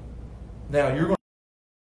 Now, you're going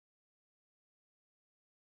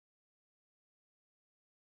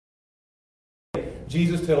to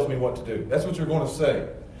Jesus tells me what to do. That's what you're going to say.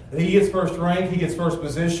 He gets first rank, he gets first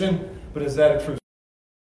position, but is that a true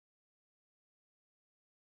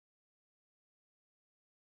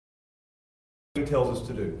He tells us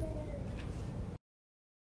to do?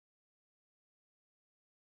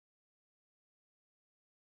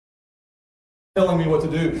 Telling me what to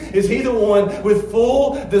do. Is he the one with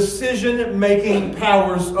full decision-making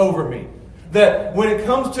powers over me? That when it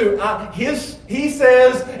comes to he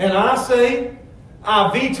says and I say,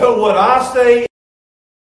 I veto what I say.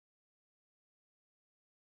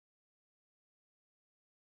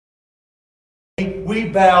 We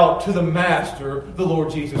bow to the Master, the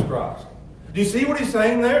Lord Jesus Christ. Do you see what he's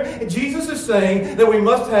saying there? Jesus is saying that we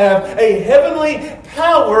must have a heavenly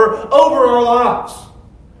power over our lives.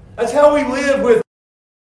 That's how we live with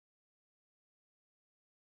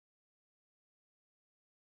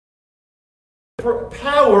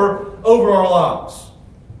power over our lives.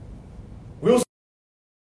 We'll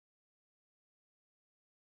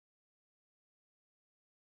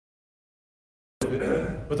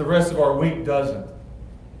but the rest of our week doesn't.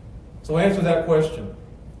 So answer that question.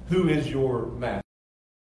 Who is your master?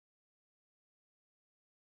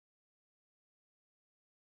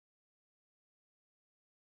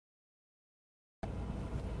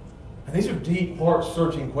 And these are deep,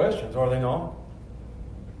 heart-searching questions, are they not?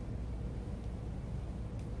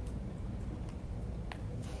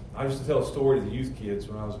 I used to tell a story to the youth kids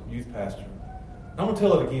when I was a youth pastor. I'm going to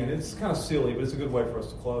tell it again. It's kind of silly, but it's a good way for us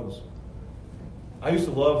to close. I used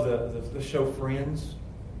to love the show Friends.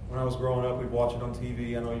 When I was growing up, we'd watch it on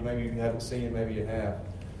TV. I know maybe you haven't seen it, maybe you have.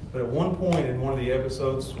 But at one point in one of the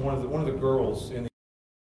episodes, one of the girls in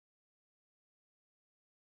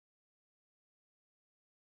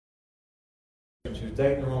she was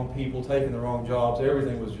dating the wrong people, taking the wrong jobs.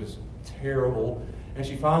 Everything was just terrible. And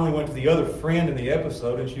she finally went to the other friend in the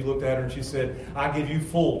episode, and she looked at her and she said, I give you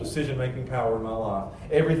full decision-making power in my life.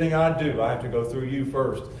 Everything I do, I have to go through you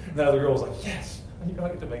first. And the other girl was like, yes, I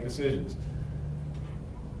get to make decisions.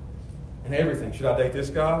 And everything. Should I date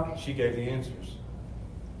this guy? She gave the answers.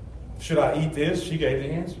 Should I eat this? She gave the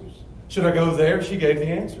answers. Should I go there? She gave the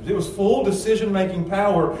answers. It was full decision-making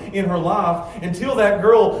power in her life until that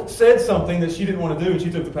girl said something that she didn't want to do and she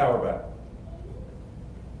took the power back.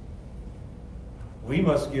 We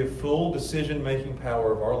must give full decision-making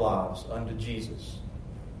power of our lives unto Jesus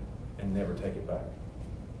and never take it back.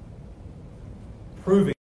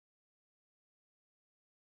 Proving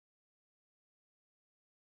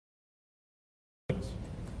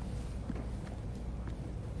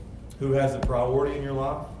who has the priority in your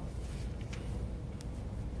life?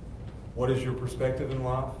 What is your perspective in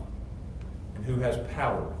life? And who has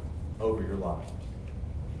power over your life?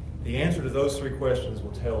 The answer to those three questions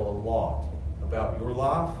will tell a lot about your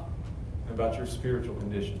life and about your spiritual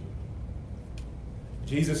condition.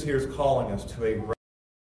 Jesus here is calling us to a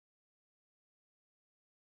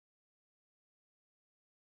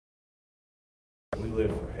we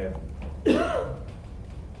live for heaven.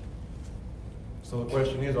 So the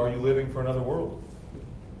question is, are you living for another world?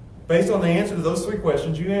 Based on the answer to those three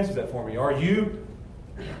questions, you answer that for me. Are you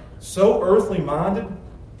so earthly minded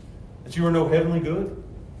that you are no heavenly good?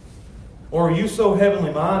 Or are you so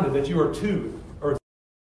heavenly minded that you are too earthly?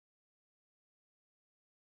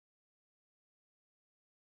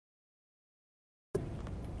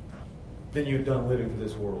 Then you've done living for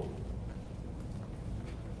this world.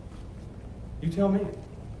 You tell me.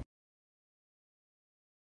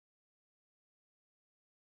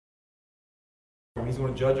 He's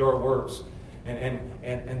going to judge our works.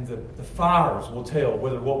 And the fires will tell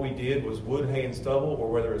whether what we did was wood, hay, and stubble or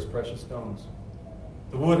whether it's precious stones.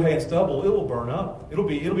 The wood, hay, and stubble, it will burn up. It'll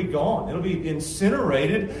be gone. It'll be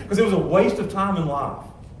incinerated because it was a waste of time in life.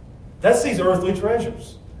 That's these earthly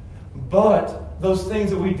treasures. But those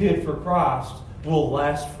things that we did for Christ will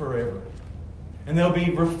last forever. And they'll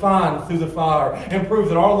be refined through the fire and prove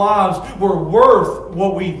that our lives were worth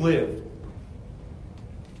what we lived.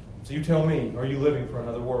 So you tell me, are you living for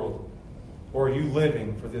another world? Or are you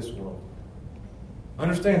living for this world?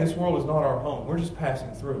 Understand, this world is not our home. We're just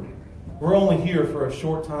passing through. We're only here for a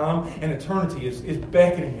short time, and eternity is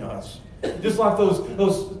beckoning us. Just like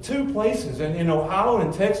those two places in Ohio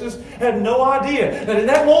and in Texas had no idea that in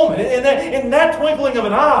that moment, in that twinkling of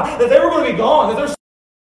an eye, that they were going to be gone. That there's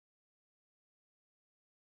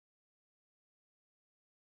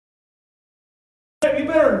you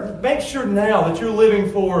better make sure now that you're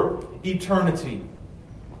living for eternity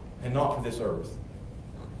and not for this earth.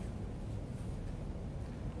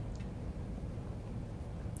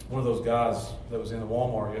 One of those guys that was in the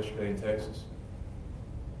Walmart yesterday in Texas,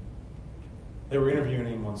 they were interviewing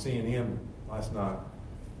him on CNN last night.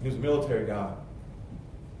 He was a military guy.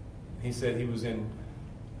 He said he was in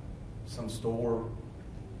some store.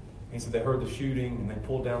 He said they heard the shooting and they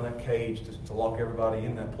pulled down that cage to lock everybody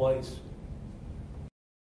in that place.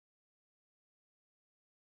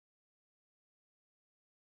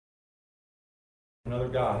 Another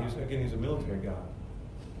guy, he's a military guy.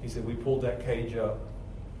 He said, we pulled that cage up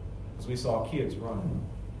because we saw kids running.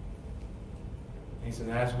 And he said,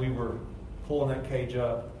 as we were pulling that cage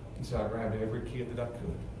up, he said, I grabbed every kid that I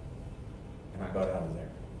could. And I got out of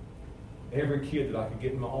there. Every kid that I could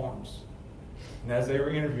get in my arms. And as they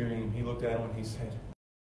were interviewing him, he looked at him and he said,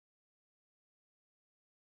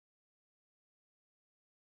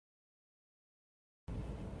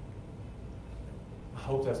 I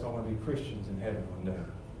hope that's not going to be Christians in heaven one day.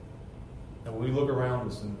 And when we look around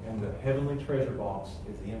us and the heavenly treasure box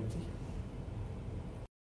is empty.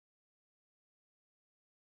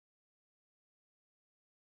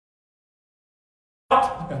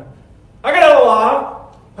 I got out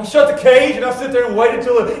alive. I shut the cage and I sit there and waited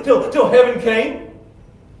till heaven came.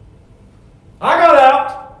 I got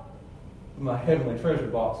out. My heavenly treasure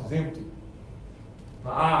box is empty.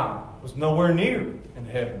 My eye was nowhere near in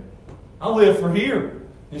heaven. I live for here.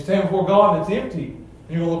 You stand before God and it's empty. And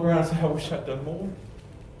you're going to look around and say, I wish I'd done more.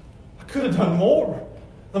 I could have done more.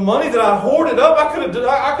 The money that I hoarded up, I could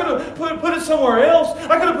have put it somewhere else.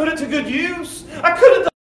 I could have put it to good use. I could have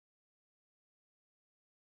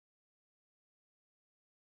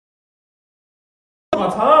done my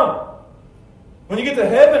time. When you get to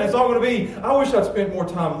heaven, it's all going to be, I wish I'd spent more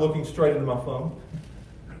time looking straight into my phone.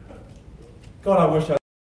 God, I wish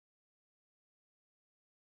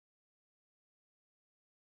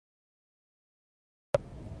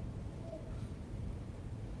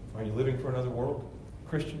Are you living for another world,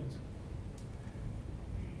 Christians?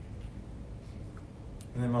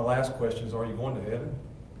 And then my last question is, are you going to heaven?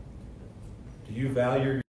 Do you value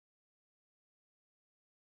your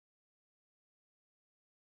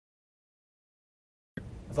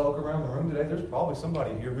As I look around the room today, there's probably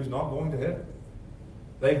somebody here who's not going to heaven.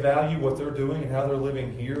 They value what they're doing and how they're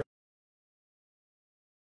living here.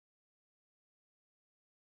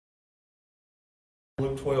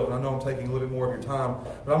 12, and I know I'm taking a little bit more of your time,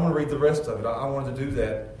 but I'm going to read the rest of it. I wanted to do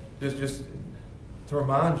that just to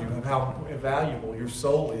remind you of how valuable your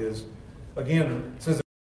soul is. Again, it says,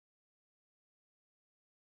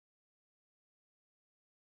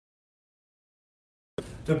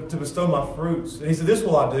 to bestow my fruits. And he said, this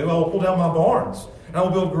will I do. I will pull down my barns, and I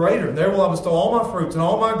will build greater. And there will I bestow all my fruits and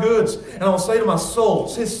all my goods. And I will say to my soul,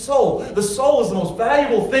 his soul, the soul is the most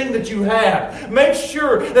valuable thing that you have. Make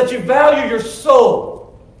sure that you value your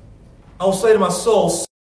soul. I will say to my soul,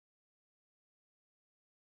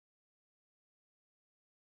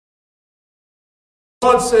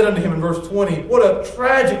 God said unto him in verse 20, what a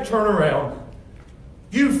tragic turnaround.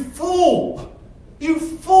 You fool! You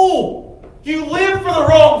fool! You live for the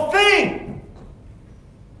wrong thing!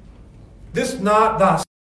 This not thy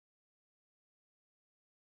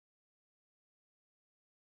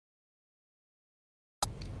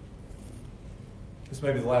This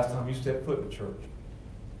may be the last time you step foot in the church.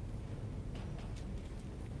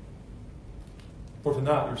 For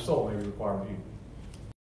tonight your soul may be required of you.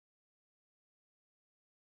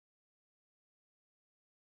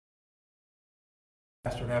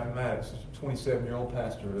 Pastor in Appomattox, a 27-year-old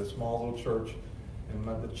pastor at a small little church,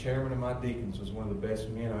 and the chairman of my deacons was one of the best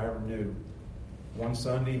men I ever knew. One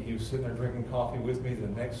Sunday, he was sitting there drinking coffee with me. The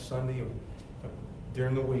next Sunday,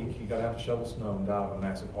 during the week, he got out to shovel snow and died of a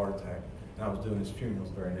massive heart attack. And I was doing his funeral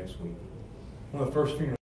the very next week. One of the first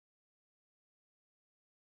funerals.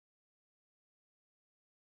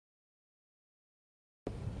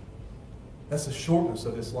 That's the shortness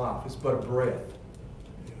of this life. It's but a breath.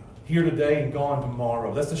 Here today and gone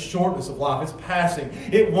tomorrow. That's the shortness of life. It's passing.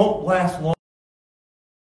 It won't last long.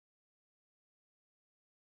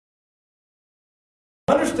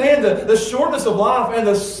 Understand the shortness of life and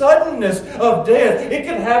the suddenness of death. It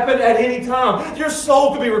can happen at any time. Your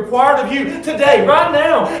soul could be required of you today, right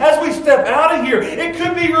now, as we step out of here. It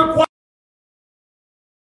could be required.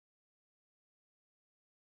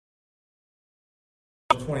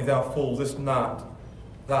 20, thou fool, this night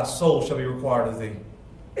thy soul shall be required of thee.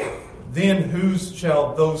 Then whose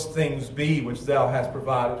shall those things be which thou hast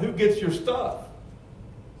provided? Who gets your stuff?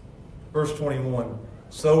 Verse 21.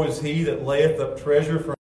 So is he that layeth up treasure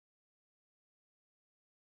for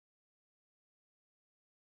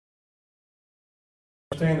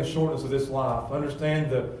understand the shortness of this life.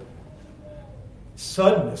 Understand the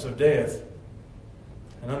suddenness of death.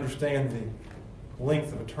 And understand the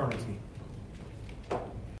length of eternity.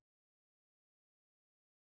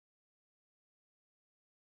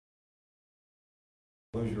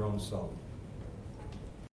 Lose your own soul.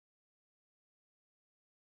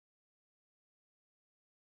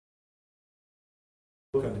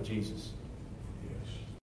 Look unto Jesus. Yes.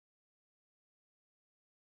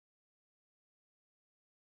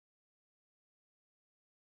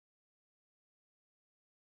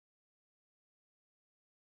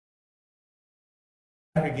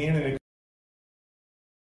 Back again and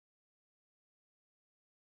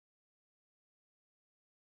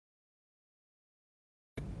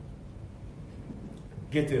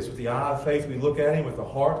get this, with the eye of faith we look at him, with the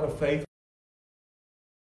heart of faith.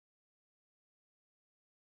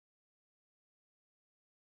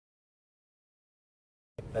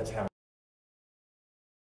 That's how.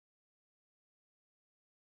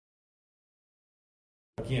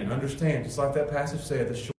 Again, understand, just like that passage said,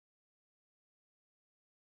 the short.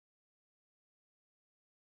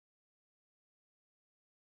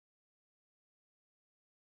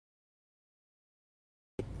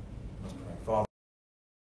 Let's pray. Father.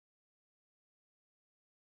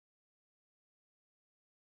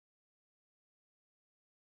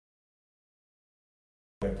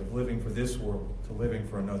 Of living for this world to living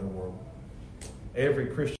for another world. Every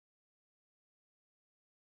Christian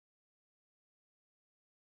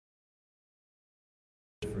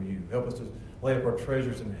for you. Help us to lay up our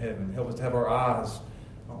treasures in heaven. Help us to have our eyes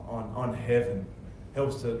on heaven. Help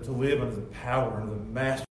us to live under the power, under the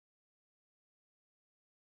master.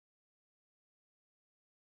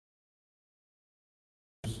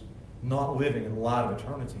 Not living in the light of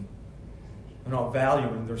eternity. They're not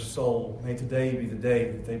valuing their soul. May today be the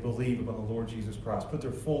day that they believe upon the Lord Jesus Christ. Put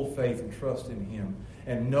their full faith and trust in Him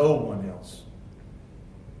and no one else.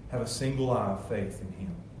 Have a single eye of faith in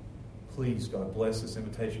Him. Please, God, bless this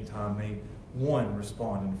invitation time. May one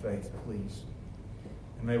respond in faith, please.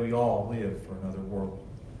 And may we all live for another world.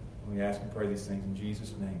 And we ask and pray these things in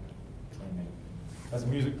Jesus' name. Amen. As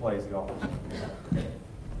the music plays, y'all.